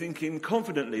question, thinking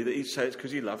confidently that he'd say it's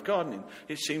because he loved gardening.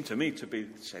 It seemed to me to be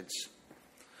the sense.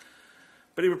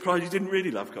 But he replied he didn't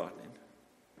really love gardening.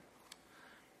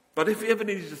 But if he ever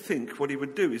needed to think, what he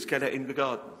would do is get out in the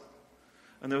garden.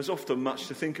 And there was often much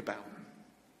to think about.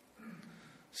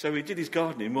 So he did his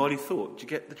gardening while he thought. Do you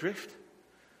get the drift?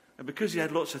 And because he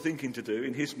had lots of thinking to do,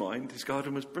 in his mind, his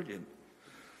garden was brilliant.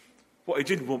 What he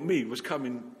didn't want me was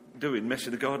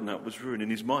messing the garden up, was ruining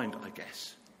his mind, I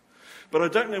guess. But I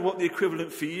don't know what the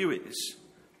equivalent for you is.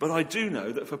 But I do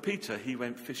know that for Peter, he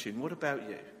went fishing. What about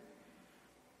you?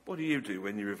 What do you do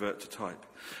when you revert to type?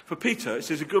 For Peter,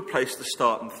 it's a good place to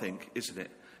start and think, isn't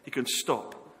it? He can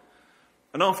stop.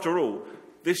 And after all,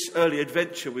 this early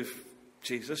adventure with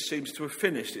Jesus seems to have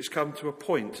finished. It's come to a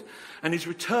point. And he's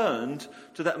returned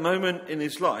to that moment in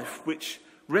his life which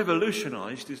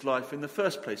revolutionised his life in the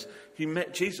first place. He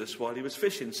met Jesus while he was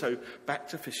fishing, so back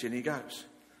to fishing he goes.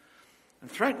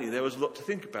 And frankly, there was a lot to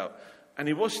think about. And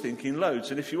he was thinking loads.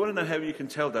 And if you want to know how you can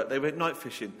tell that, they went night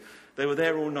fishing. They were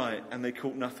there all night and they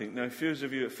caught nothing. Now, a few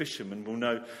of you are fishermen will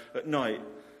know at night,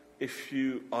 if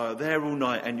you are there all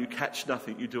night and you catch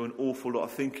nothing, you do an awful lot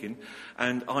of thinking.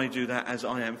 And I do that as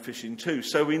I am fishing too.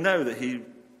 So we know that he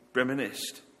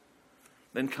reminisced.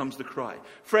 Then comes the cry.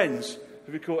 Friends,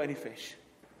 have you caught any fish?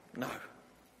 No.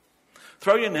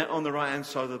 Throw your net on the right-hand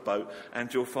side of the boat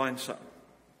and you'll find some.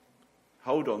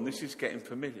 Hold on, this is getting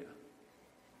familiar.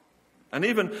 And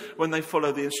even when they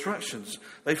follow the instructions,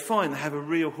 they find they have a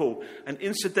real haul. And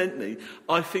incidentally,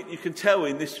 I think you can tell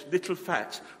in this little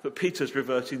fact that Peter's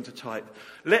reverting to type.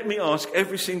 Let me ask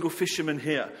every single fisherman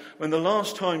here, when the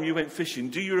last time you went fishing,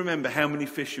 do you remember how many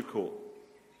fish you caught?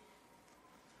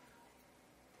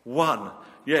 1.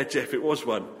 Yeah, Jeff, it was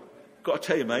 1. Got to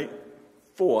tell you, mate,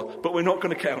 4, but we're not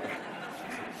going to count.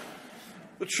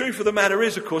 The truth of the matter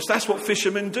is, of course, that's what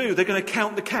fishermen do. They're going to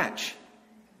count the catch.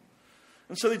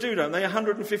 And so they do, don't they?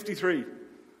 153.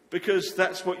 Because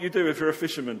that's what you do if you're a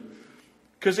fisherman.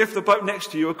 Because if the boat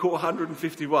next to you are caught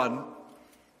 151,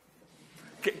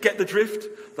 get the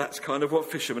drift? That's kind of what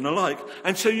fishermen are like.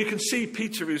 And so you can see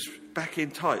Peter is back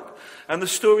in type. And the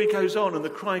story goes on and the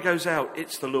cry goes out,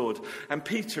 it's the Lord. And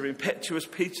Peter, impetuous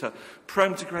Peter,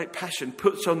 prone to great passion,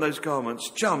 puts on those garments,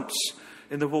 jumps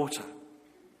in the water.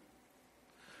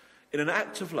 In an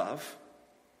act of love,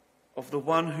 of the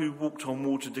one who walked on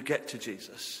water to get to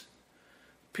Jesus,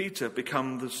 Peter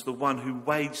becomes the one who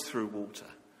wades through water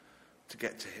to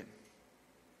get to him.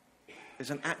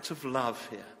 There's an act of love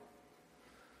here.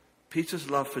 Peter's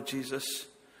love for Jesus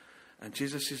and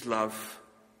Jesus' love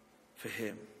for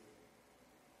him.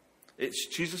 It's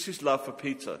Jesus' love for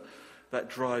Peter that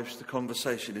drives the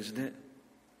conversation, isn't it?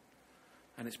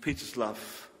 And it's Peter's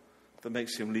love that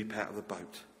makes him leap out of the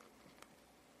boat.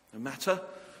 No matter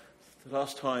the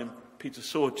last time Peter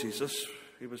saw Jesus,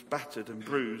 he was battered and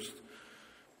bruised,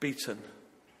 beaten.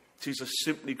 Jesus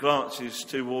simply glances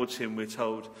towards him, we're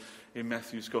told in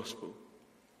Matthew's Gospel,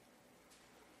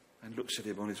 and looks at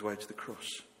him on his way to the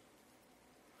cross.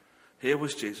 Here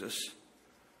was Jesus,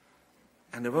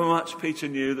 and however much Peter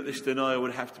knew that this denial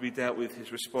would have to be dealt with,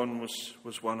 his response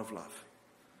was one of love.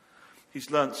 He's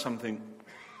learnt something,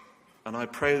 and I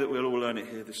pray that we'll all learn it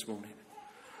here this morning,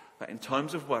 that in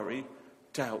times of worry,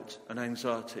 doubt and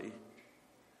anxiety,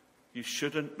 you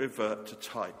shouldn't revert to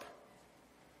type.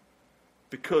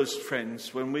 Because,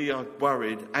 friends, when we are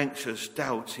worried, anxious,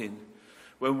 doubting,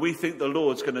 when we think the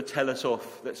Lord's going to tell us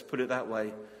off, let's put it that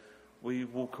way, we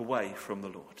walk away from the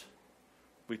Lord.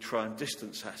 We try and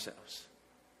distance ourselves.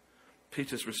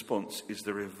 Peter's response is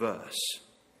the reverse.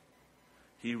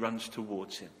 He runs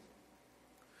towards him.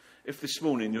 If this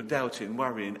morning you're doubting,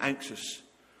 worrying, anxious,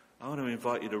 I want to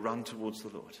invite you to run towards the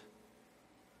Lord.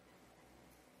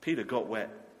 Peter got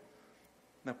wet.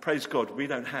 Now, praise God, we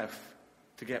don't have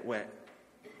to get wet,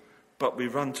 but we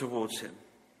run towards him.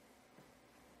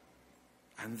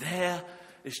 And there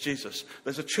is Jesus.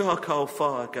 There's a charcoal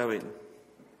fire going.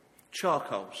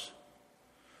 Charcoals.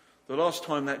 The last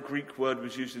time that Greek word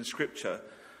was used in Scripture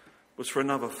was for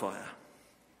another fire.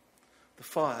 The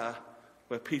fire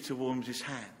where Peter warms his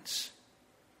hands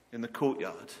in the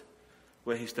courtyard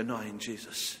where he's denying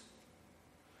Jesus.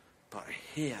 But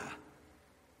here,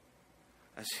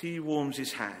 as he warms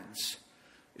his hands,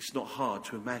 it's not hard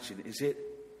to imagine, is it?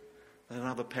 That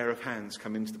another pair of hands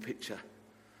come into the picture,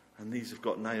 and these have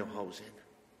got nail holes in.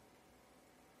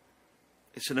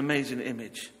 It's an amazing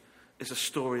image. It's a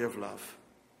story of love.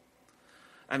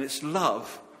 And it's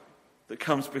love that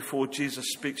comes before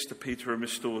Jesus speaks to Peter and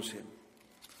restores him.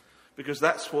 Because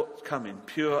that's what's coming,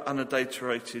 pure,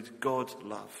 unadulterated God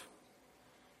love.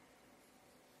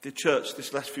 Dear church,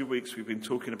 this last few weeks we've been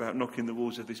talking about knocking the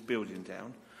walls of this building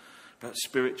down, about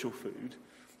spiritual food,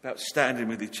 about standing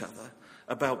with each other,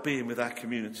 about being with our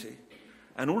community.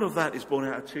 And all of that is born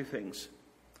out of two things: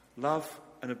 love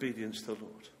and obedience to the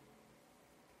Lord.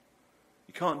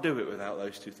 You can't do it without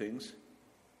those two things.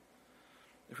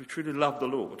 If we truly love the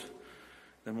Lord,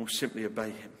 then we'll simply obey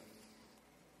him.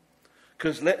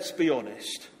 Because let's be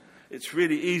honest, it's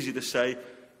really easy to say,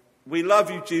 we love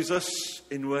you, Jesus,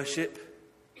 in worship.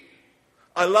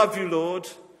 I love you, Lord,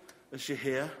 as you're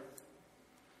here.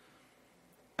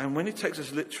 And when he takes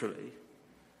us literally,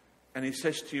 and he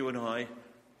says to you and I,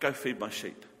 go feed my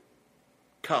sheep.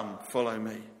 Come, follow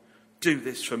me. Do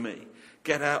this for me.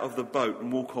 Get out of the boat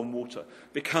and walk on water.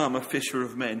 Become a fisher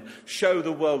of men. Show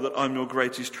the world that I'm your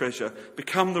greatest treasure.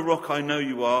 Become the rock I know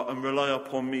you are and rely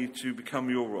upon me to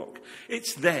become your rock.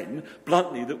 It's then,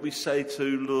 bluntly, that we say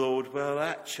to the Lord, well,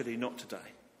 actually, not today.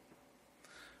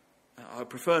 I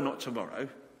prefer not tomorrow.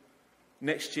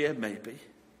 Next year, maybe.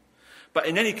 But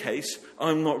in any case,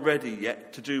 I'm not ready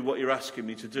yet to do what you're asking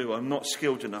me to do. I'm not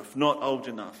skilled enough, not old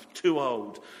enough, too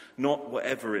old, not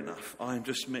whatever enough. I'm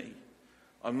just me.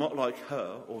 I'm not like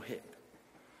her or him.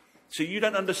 So you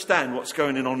don't understand what's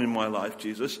going on in my life,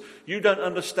 Jesus. You don't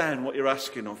understand what you're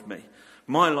asking of me.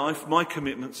 My life, my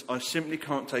commitments, I simply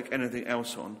can't take anything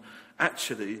else on.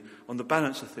 Actually, on the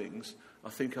balance of things, I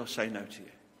think I'll say no to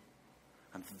you.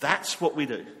 And that's what we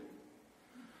do.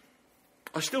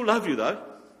 I still love you, though.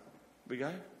 We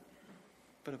go.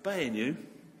 But obeying you,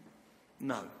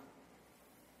 no.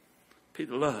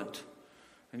 Peter learned,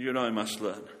 and you and I must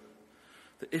learn,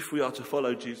 that if we are to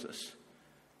follow Jesus,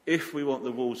 if we want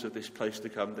the walls of this place to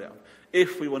come down,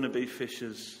 if we want to be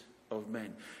fishers of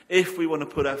men, if we want to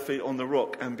put our feet on the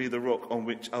rock and be the rock on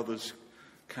which others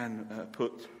can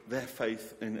put their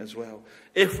faith in as well,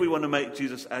 if we want to make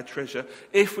Jesus our treasure,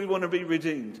 if we want to be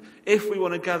redeemed, if we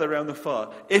want to gather around the fire,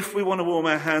 if we want to warm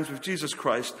our hands with Jesus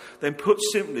Christ, then put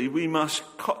simply, we must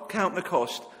count the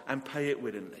cost and pay it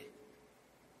willingly.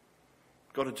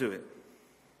 Got to do it.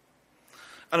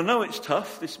 And I know it's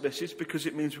tough, this message, because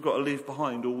it means we've got to leave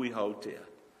behind all we hold dear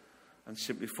and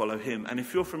simply follow him. And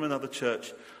if you're from another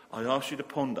church, I ask you to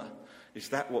ponder, is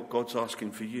that what God's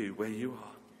asking for you where you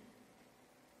are?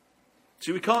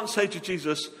 See, we can't say to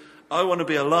Jesus, I want to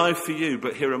be alive for you,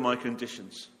 but here are my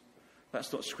conditions.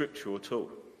 That's not scriptural at all.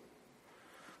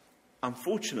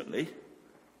 Unfortunately,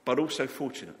 but also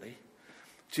fortunately,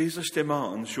 Jesus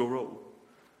demands your all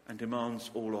and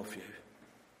demands all of you.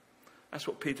 That's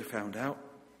what Peter found out.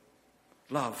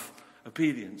 Love,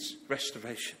 obedience,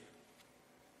 restoration.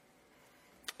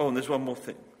 Oh, and there's one more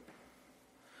thing.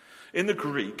 In the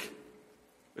Greek,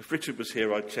 if Richard was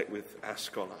here, I'd check with our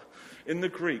scholar. In the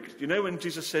Greek, you know when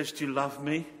Jesus says, do you love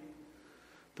me?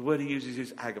 The word he uses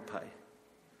is agape.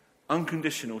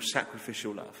 Unconditional,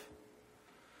 sacrificial love.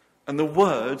 And the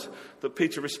word that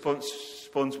Peter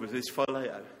responds with is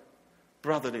phileo,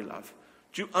 brotherly love.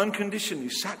 Do you unconditionally,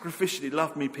 sacrificially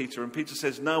love me, Peter? And Peter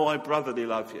says, no, I brotherly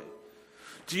love you.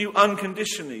 Do you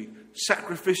unconditionally,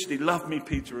 sacrificially love me,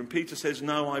 Peter? And Peter says,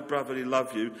 no, I brotherly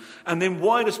love you. And then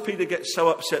why does Peter get so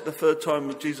upset the third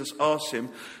time Jesus asks him?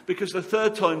 Because the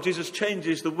third time Jesus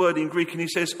changes the word in Greek and he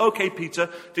says, okay, Peter,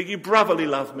 do you brotherly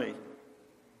love me?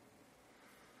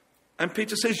 And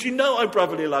Peter says, you know I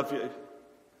brotherly love you.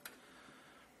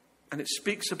 And it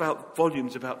speaks about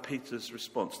volumes about Peter's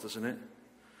response, doesn't it?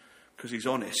 Because he's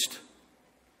honest.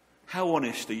 How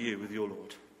honest are you with your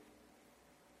Lord?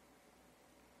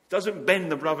 Doesn't bend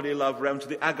the brotherly love round to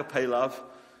the agape love,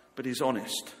 but he's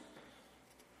honest.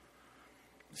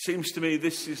 It seems to me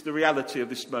this is the reality of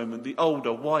this moment. The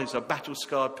older, wiser,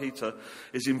 battle-scarred Peter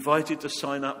is invited to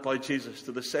sign up by Jesus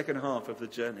to the second half of the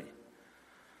journey.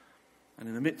 And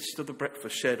in the midst of the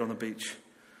breakfast shared on the beach,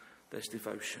 there's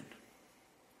devotion.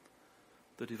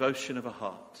 The devotion of a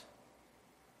heart.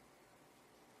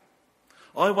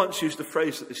 I once used a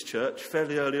phrase at this church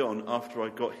fairly early on after I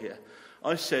got here.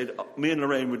 I said, me and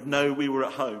Lorraine would know we were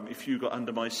at home if you got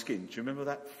under my skin. Do you remember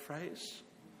that phrase?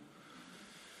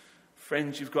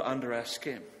 Friends, you've got under our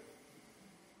skin.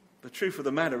 The truth of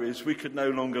the matter is we could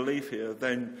no longer leave here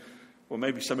then, well,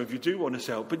 maybe some of you do want us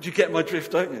out, but you get my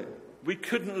drift, don't you? We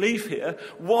couldn't leave here.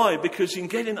 Why? Because in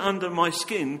getting under my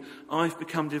skin, I've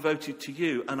become devoted to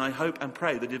you. And I hope and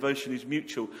pray the devotion is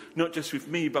mutual, not just with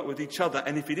me, but with each other.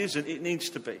 And if it isn't, it needs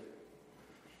to be.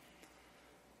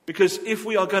 Because if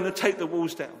we are going to take the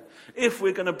walls down, if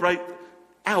we're going to break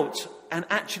out and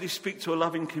actually speak to a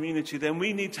loving community, then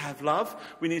we need to have love.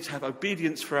 We need to have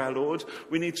obedience for our Lord.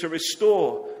 We need to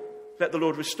let the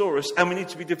Lord restore us. And we need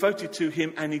to be devoted to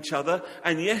him and each other.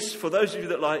 And yes, for those of you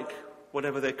that like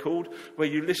whatever they're called, where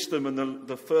you list them and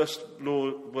the first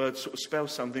word sort of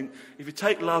spells something. If you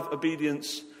take love,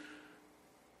 obedience...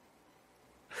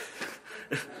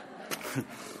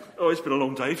 oh, it's been a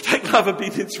long day. If you take love,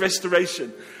 obedience,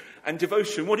 restoration and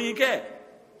devotion, what do you get?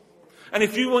 And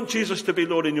if you want Jesus to be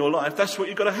Lord in your life, that's what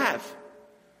you've got to have.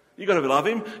 You've got to love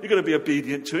him, you've got to be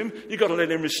obedient to him, you've got to let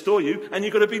him restore you, and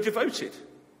you've got to be devoted.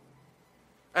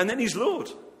 And then he's Lord.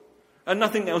 And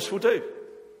nothing else will do.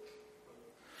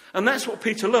 And that's what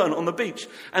Peter learned on the beach.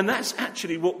 And that's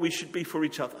actually what we should be for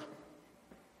each other.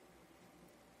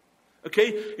 Okay?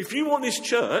 If you want this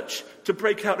church to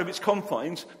break out of its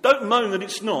confines, don't moan that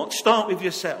it's not. Start with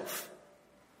yourself.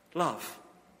 Love.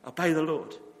 Obey the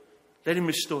Lord. Let him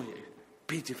restore you.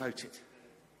 Be devoted.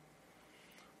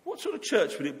 What sort of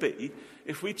church would it be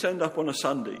if we turned up on a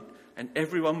Sunday and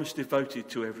everyone was devoted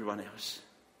to everyone else?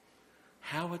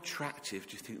 How attractive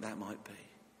do you think that might be?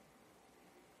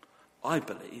 I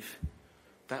believe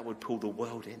that would pull the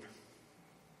world in.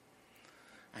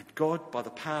 And God, by the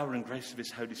power and grace of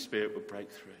his Holy Spirit, would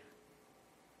break through.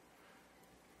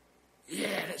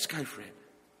 Yeah, let's go for it.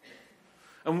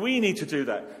 And we need to do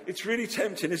that. It's really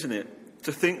tempting, isn't it,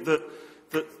 to think that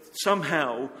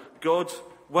somehow God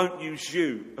won't use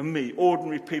you and me,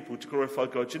 ordinary people, to glorify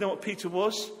God. Do you know what Peter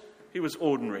was? He was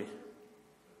ordinary.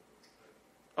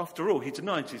 After all, he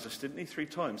denied Jesus, didn't he? 3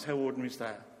 times. How ordinary is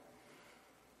that?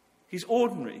 He's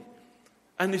ordinary.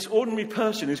 And this ordinary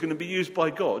person is going to be used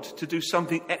by God to do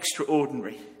something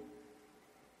extraordinary.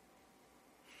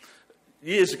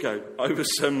 Years ago, I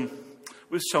was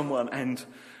with someone and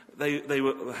they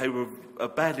were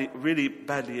really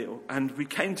badly ill. And we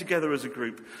came together as a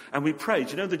group and we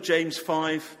prayed. You know the James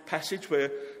 5 passage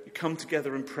where you come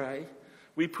together and pray?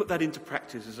 We put that into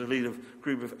practice as a leader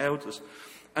group of elders.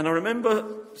 And I remember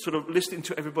sort of listening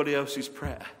to everybody else's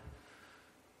prayer.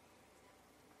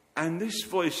 And this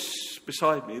voice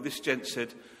beside me, this gent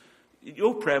said,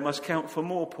 "Your prayer must count for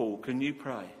more, Paul. Can you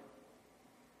pray?"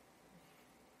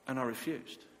 And I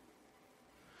refused.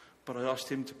 But I asked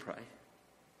him to pray.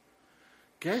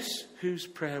 Guess whose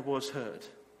prayer was heard?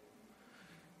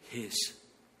 His.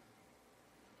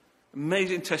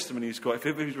 Amazing testimony he's got. If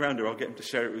everybody's around here, I'll get him to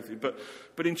share it with you.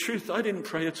 But in truth, I didn't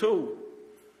pray at all.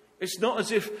 It's not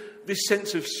as if this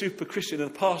sense of super Christian and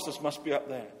the pastors must be up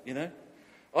there, you know.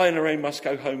 I and Lorraine must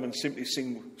go home and simply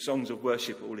sing songs of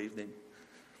worship all evening.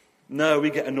 No, we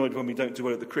get annoyed when we don't do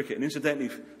well at the cricket. And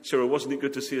incidentally, Cyril, wasn't it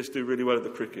good to see us do really well at the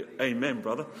cricket? Amen,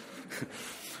 brother.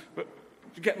 But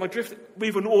you get my drift? We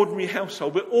have an ordinary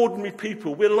household. We're ordinary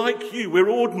people. We're like you. We're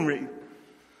ordinary.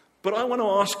 But I want to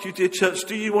ask you, dear church,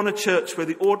 do you want a church where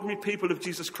the ordinary people of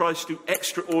Jesus Christ do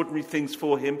extraordinary things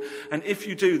for him? And if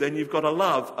you do, then you've got to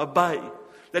love, obey,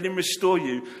 let him restore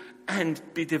you, and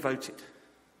be devoted.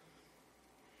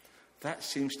 That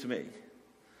seems to me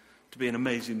to be an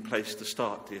amazing place to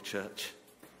start, dear church.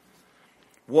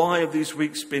 Why have these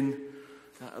weeks been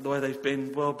the way they've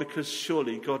been? Well, because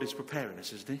surely God is preparing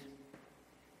us, isn't he?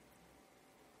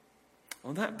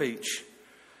 On that beach,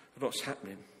 a lot's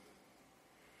happening.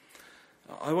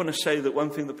 I want to say that one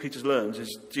thing that Peter learns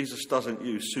is Jesus doesn't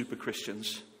use super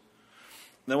Christians.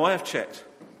 Now, I have checked.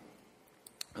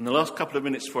 In the last couple of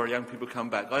minutes before our young people come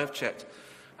back, I have checked.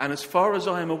 And as far as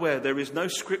I am aware, there is no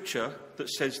scripture that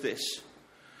says this.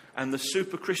 And the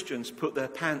super Christians put their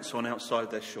pants on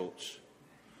outside their shorts.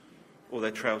 Or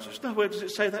their trousers. No, where does it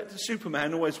say that? The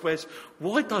Superman always wears...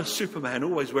 Why does Superman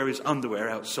always wear his underwear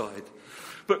outside?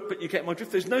 But you get my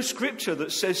drift. There's no scripture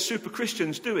that says super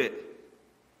Christians do it.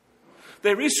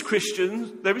 There is scripture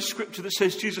that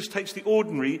says Jesus takes the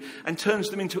ordinary and turns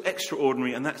them into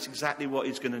extraordinary, and that's exactly what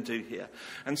he's going to do here.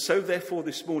 And so, therefore,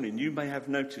 this morning, you may have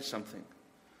noticed something.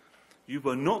 You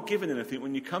were not given anything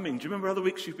when you come in. Do you remember other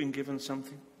weeks you've been given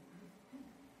something?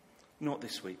 Not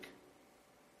this week.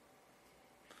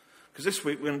 Because this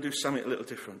week we're going to do something a little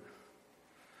different.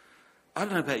 I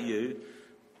don't know about you,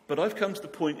 but I've come to the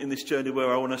point in this journey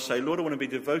where I want to say, Lord, I want to be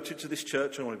devoted to this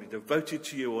church. I want to be devoted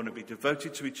to you. I want to be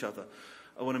devoted to each other.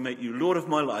 I want to make you Lord of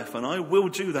my life, and I will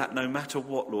do that no matter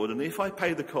what, Lord. And if I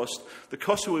pay the cost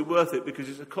will be worth it because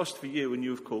it's a cost for you and you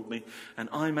have called me, and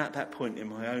I'm at that point in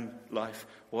my own life.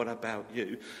 What about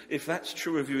you? If that's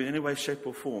true of you in any way, shape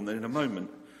or form, then in a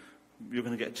moment you're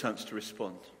going to get a chance to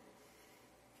respond.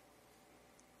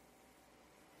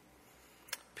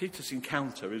 Peter's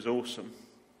encounter is awesome.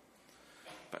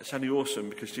 But it's only awesome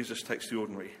because Jesus takes the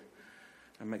ordinary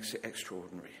and makes it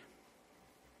extraordinary.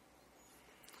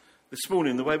 This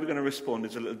morning, the way we're going to respond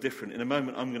is a little different. In a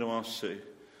moment, I'm going to ask Sue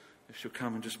if she'll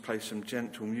come and just play some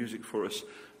gentle music for us.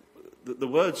 The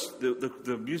words,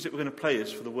 the music we're going to play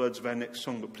is for the words of our next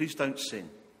song, but please don't sing.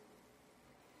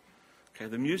 Okay,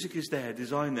 the music is there,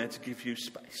 designed there to give you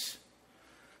space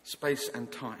and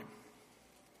time.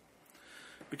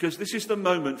 Because this is the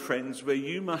moment, friends, where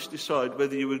you must decide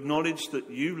whether you acknowledge that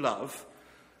you love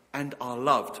and are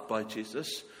loved by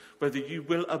Jesus, whether you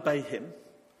will obey him,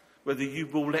 whether you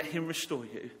will let him restore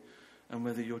you, and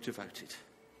whether you're devoted.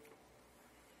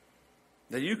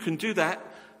 Now, you can do that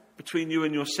between you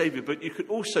and your Saviour, but you could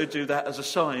also do that as a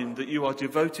sign that you are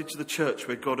devoted to the church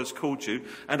where God has called you.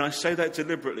 And I say that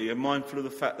deliberately and mindful of the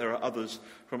fact there are others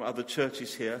from other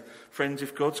churches here. Friends,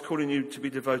 if God's calling you to be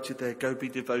devoted there, go be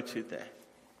devoted there.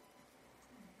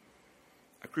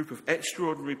 A group of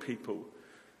extraordinary people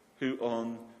who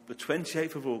on the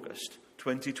 28th of August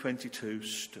 2022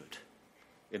 stood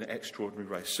in an extraordinary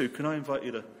race. Sue, can I invite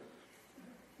you to...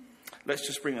 Let's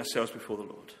just bring ourselves before the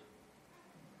Lord.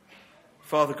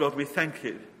 Father God, we thank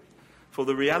you for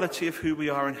the reality of who we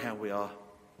are and how we are.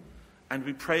 And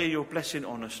we pray your blessing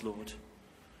on us, Lord,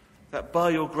 that by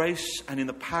your grace and in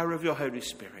the power of your Holy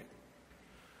Spirit,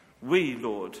 we,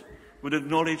 Lord, would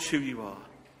acknowledge who you are.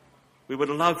 We would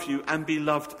love you and be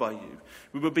loved by you.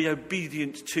 We would be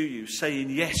obedient to you, saying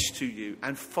yes to you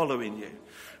and following you.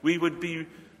 We would be,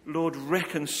 Lord,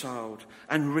 reconciled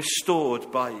and restored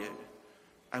by you.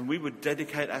 And we would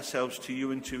dedicate ourselves to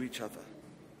you and to each other.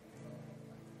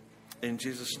 In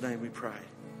Jesus' name we pray.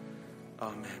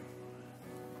 Amen.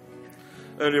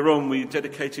 Earlier on, we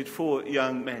dedicated 4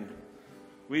 young men.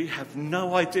 We have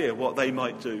no idea what they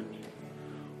might do.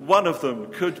 One of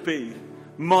them could be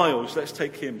Miles. Let's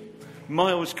take him.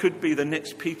 Miles could be the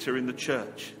next Peter in the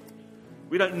church.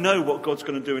 We don't know what God's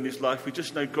going to do in his life. We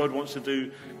just know God wants to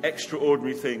do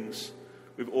extraordinary things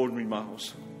with ordinary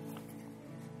Miles.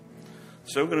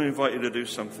 So I'm going to invite you to do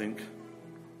something.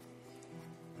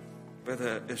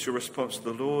 Whether it's your response to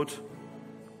the Lord,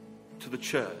 to the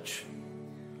church,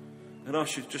 and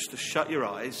ask you just to shut your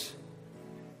eyes.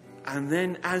 And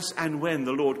then as and when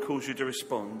the Lord calls you to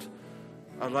respond,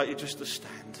 I'd like you just to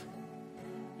stand.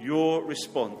 Your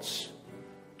response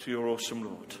to your awesome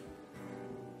Lord.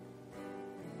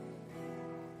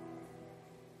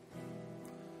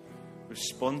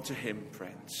 Respond to him,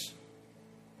 friends.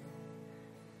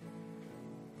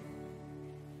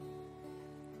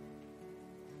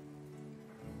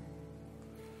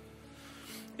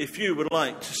 If you would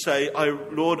like to say,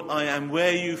 Lord, I am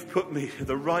where you've put me,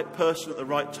 the right person at the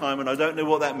right time, and I don't know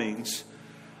what that means.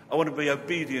 I want to be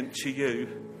obedient to you.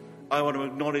 I want to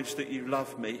acknowledge that you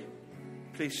love me.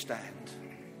 Please stand.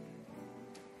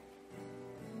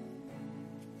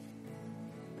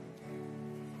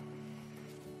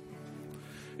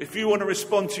 If you want to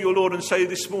respond to your Lord and say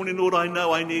this morning, Lord, I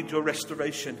know I need your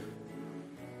restoration.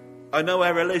 I know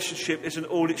our relationship isn't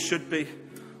all it should be,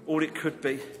 all it could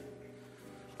be.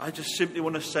 I just simply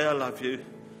want to say I love you.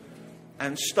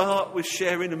 And start with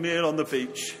sharing a meal on the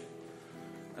beach.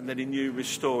 And then in you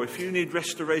restore. If you need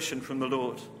restoration from the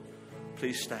Lord,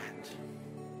 please stand.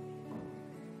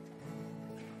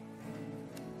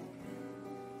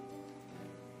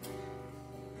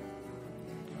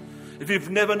 If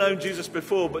you've never known Jesus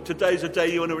before, but today's a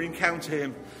day you want to encounter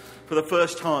him for the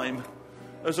first time,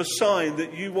 as a sign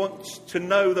that you want to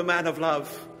know the man of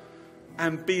love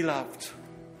and be loved,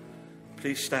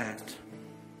 please stand.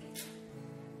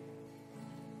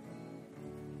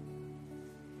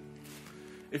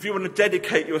 If you want to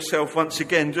dedicate yourself once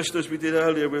again, just as we did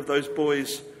earlier with those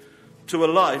boys, to a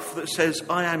life that says,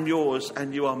 I am yours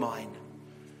and you are mine,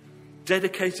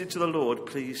 dedicated to the Lord,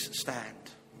 please stand.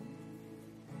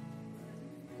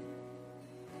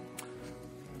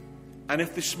 And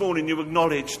if this morning you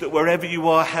acknowledge that wherever you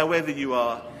are, however you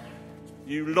are,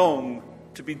 you long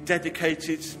to be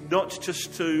dedicated not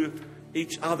just to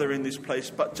each other in this place,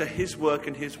 but to his work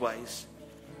and his ways.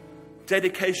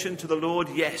 Dedication to the Lord,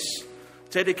 yes.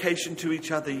 Dedication to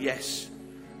each other, yes.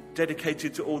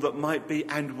 Dedicated to all that might be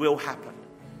and will happen,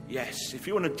 yes. If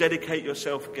you want to dedicate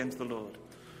yourself again to the Lord,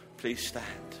 please stand.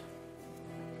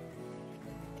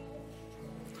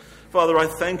 Father, I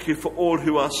thank you for all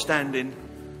who are standing.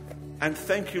 And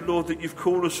thank you, Lord, that you've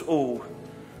called us all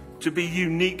to be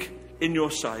unique in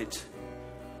your sight.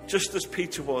 Just as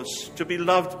Peter was, to be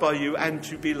loved by you and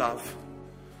to be loved.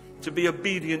 To be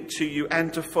obedient to you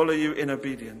and to follow you in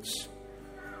obedience.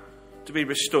 To be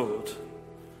restored.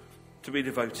 to be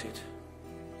devoted.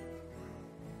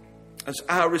 As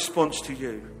our response to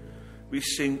you, we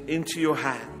sing, into your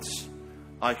hands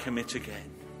I commit again.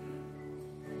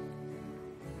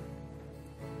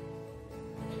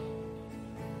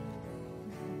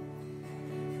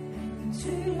 To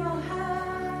your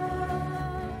hands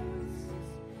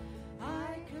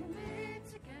I commit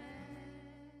again.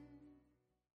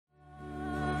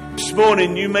 This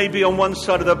morning you may be on one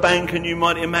side of the bank and you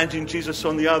might imagine Jesus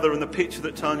on the other, and the picture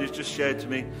that Tanya's just shared to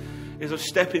me is of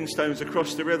stepping stones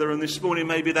across the river. And this morning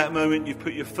maybe that moment you've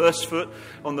put your first foot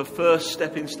on the first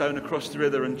stepping stone across the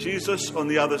river, and Jesus on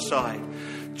the other side,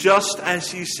 just as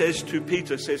he says to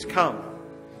Peter, says, come.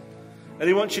 And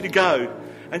he wants you to go.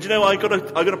 And you know, I got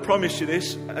to promise you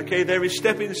this, okay? There is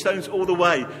stepping stones all the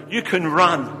way. You can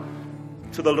run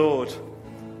to the Lord,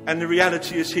 and the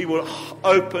reality is he will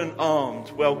open armed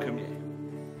welcome you.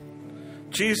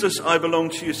 Jesus, I belong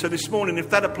to you. So this morning, if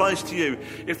that applies to you,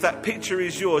 if that picture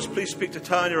is yours, please speak to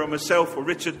Tanya or myself or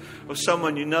Richard or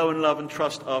someone you know and love and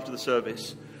trust after the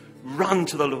service. Run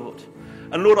to the Lord.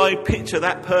 And Lord, I picture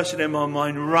that person in my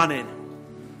mind running,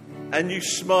 and you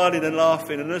smiling and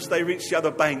laughing, and as they reach the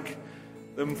other bank,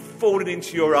 them falling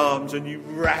into your arms and you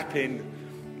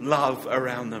wrapping love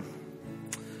around them.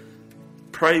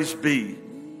 Praise be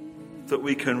that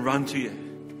we can run to you.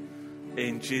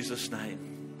 In Jesus' name.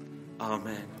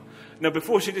 Amen. Now,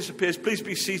 before she disappears, please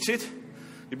be seated.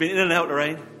 You've been in and out,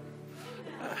 Lorraine.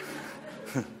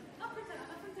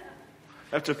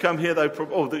 Have to come here, though.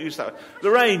 Oh, use that.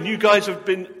 Lorraine, you guys have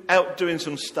been out doing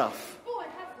some stuff. Oh, I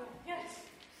have one, yes.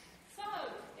 So,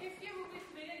 if you were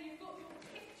with me and you've got your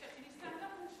picture, can you stand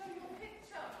up and show your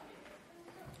picture?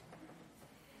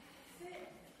 That's it.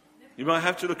 You might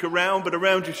have to look around, but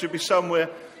around you should be somewhere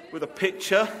with a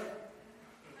picture.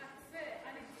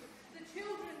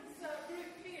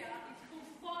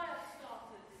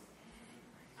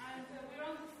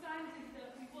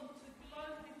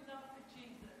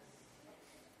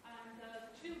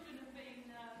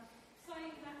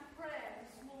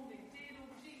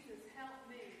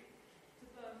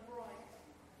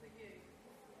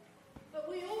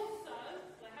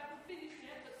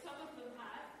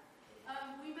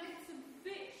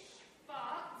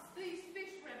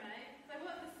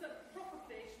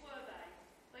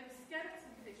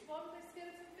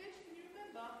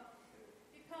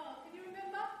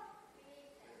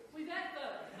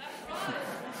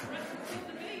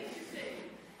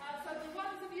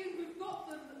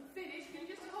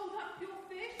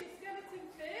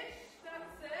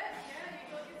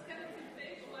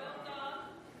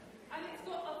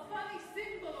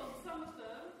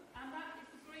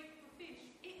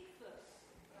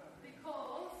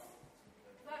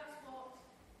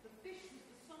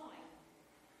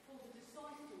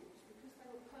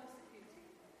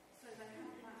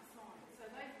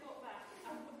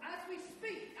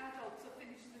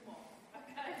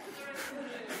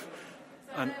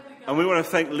 And we want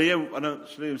to thank Liam. I know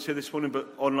Liam's here this morning,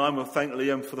 but online we'll thank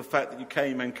Liam for the fact that you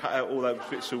came and cut out all those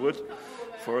bits of wood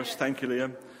for us. Thank you,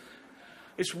 Liam.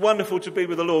 It's wonderful to be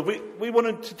with the Lord. We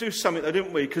wanted to do something though,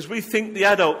 didn't we? Because we think the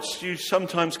adults, you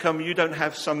sometimes come, you don't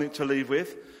have something to leave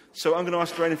with. So I'm going to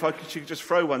ask Lorraine if she could just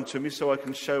throw one to me so I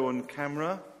can show on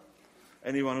camera.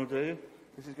 Anyone will do.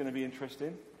 This is going to be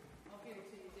interesting. I'll give it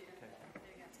to you, dear.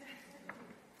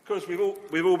 Because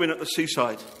we've all been at the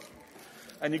seaside.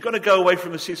 And you've got to go away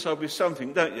from the seaside with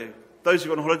something, don't you? Those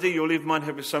who are on holiday, you'll leave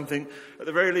Minehead with something. At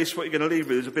the very least, what you're going to leave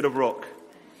with is a bit of rock,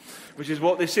 which is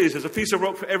what this is. There's a piece of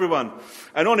rock for everyone.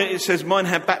 And on it says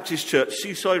Minehead Baptist Church,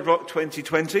 Seaside Rock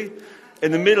 2020.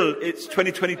 In the middle, it's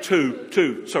 2022.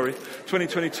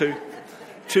 2022.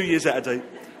 2 years out of date.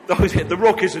 The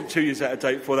rock isn't 2 years out of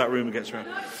date before that rumour gets around.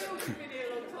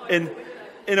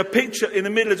 In a picture, in the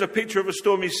middle is a picture of a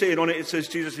stormy sea, and on it says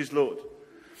Jesus is Lord.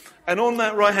 And on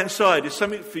that right-hand side is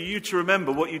something for you to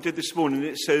remember what you did this morning.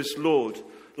 It says Lord,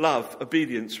 love,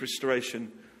 obedience,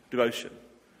 restoration, devotion.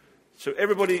 So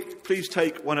everybody, please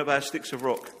take one of our sticks of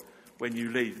rock when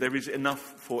you leave. There is enough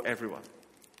for everyone.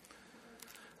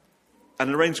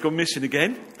 And Lorraine's gone missing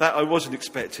again. That I wasn't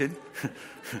expecting.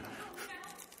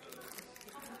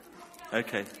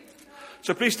 Okay.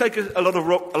 So please take a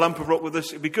lump of rock with us.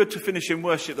 It'd be good to finish in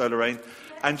worship though, Lorraine.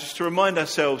 And just to remind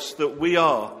ourselves that we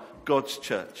are God's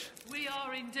church. We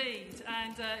are indeed,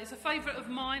 and it's a favourite of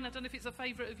mine. I don't know if it's a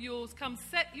favourite of yours. Come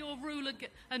set your rule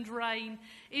and reign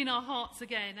in our hearts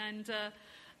again. And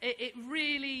it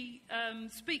really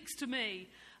speaks to me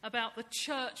about the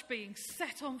church being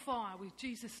set on fire with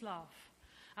Jesus' love.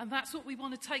 And that's what we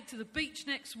want to take to the beach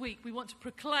next week. We want to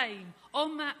proclaim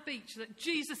on that beach that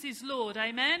Jesus is Lord.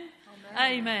 Amen?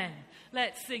 Amen. Amen.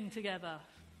 Let's sing together.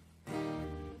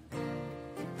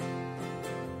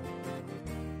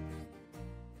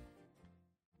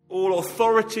 All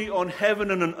authority on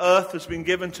heaven and on earth has been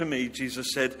given to me,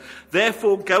 Jesus said.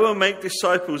 Therefore, go and make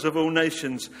disciples of all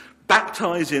nations,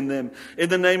 baptizing them in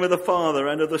the name of the Father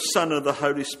and of the Son and of the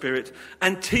Holy Spirit,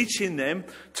 and teaching them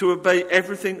to obey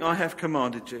everything I have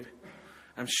commanded you.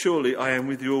 And surely I am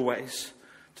with you always,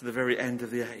 to the very end of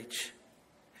the age.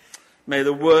 May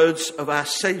the words of our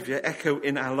Saviour echo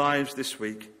in our lives this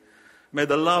week. May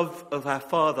the love of our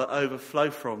Father overflow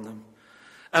from them.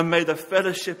 And may the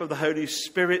fellowship of the Holy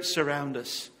Spirit surround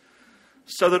us,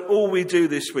 so that all we do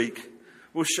this week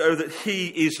will show that he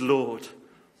is Lord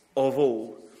of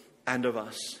all and of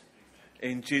us.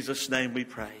 In Jesus' name we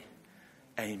pray.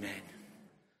 Amen.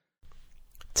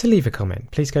 To leave a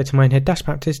comment, please go to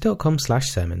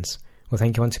minehead-baptist.com/sermons. Well,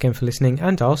 thank you once again for listening,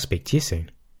 and I'll speak to you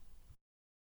soon.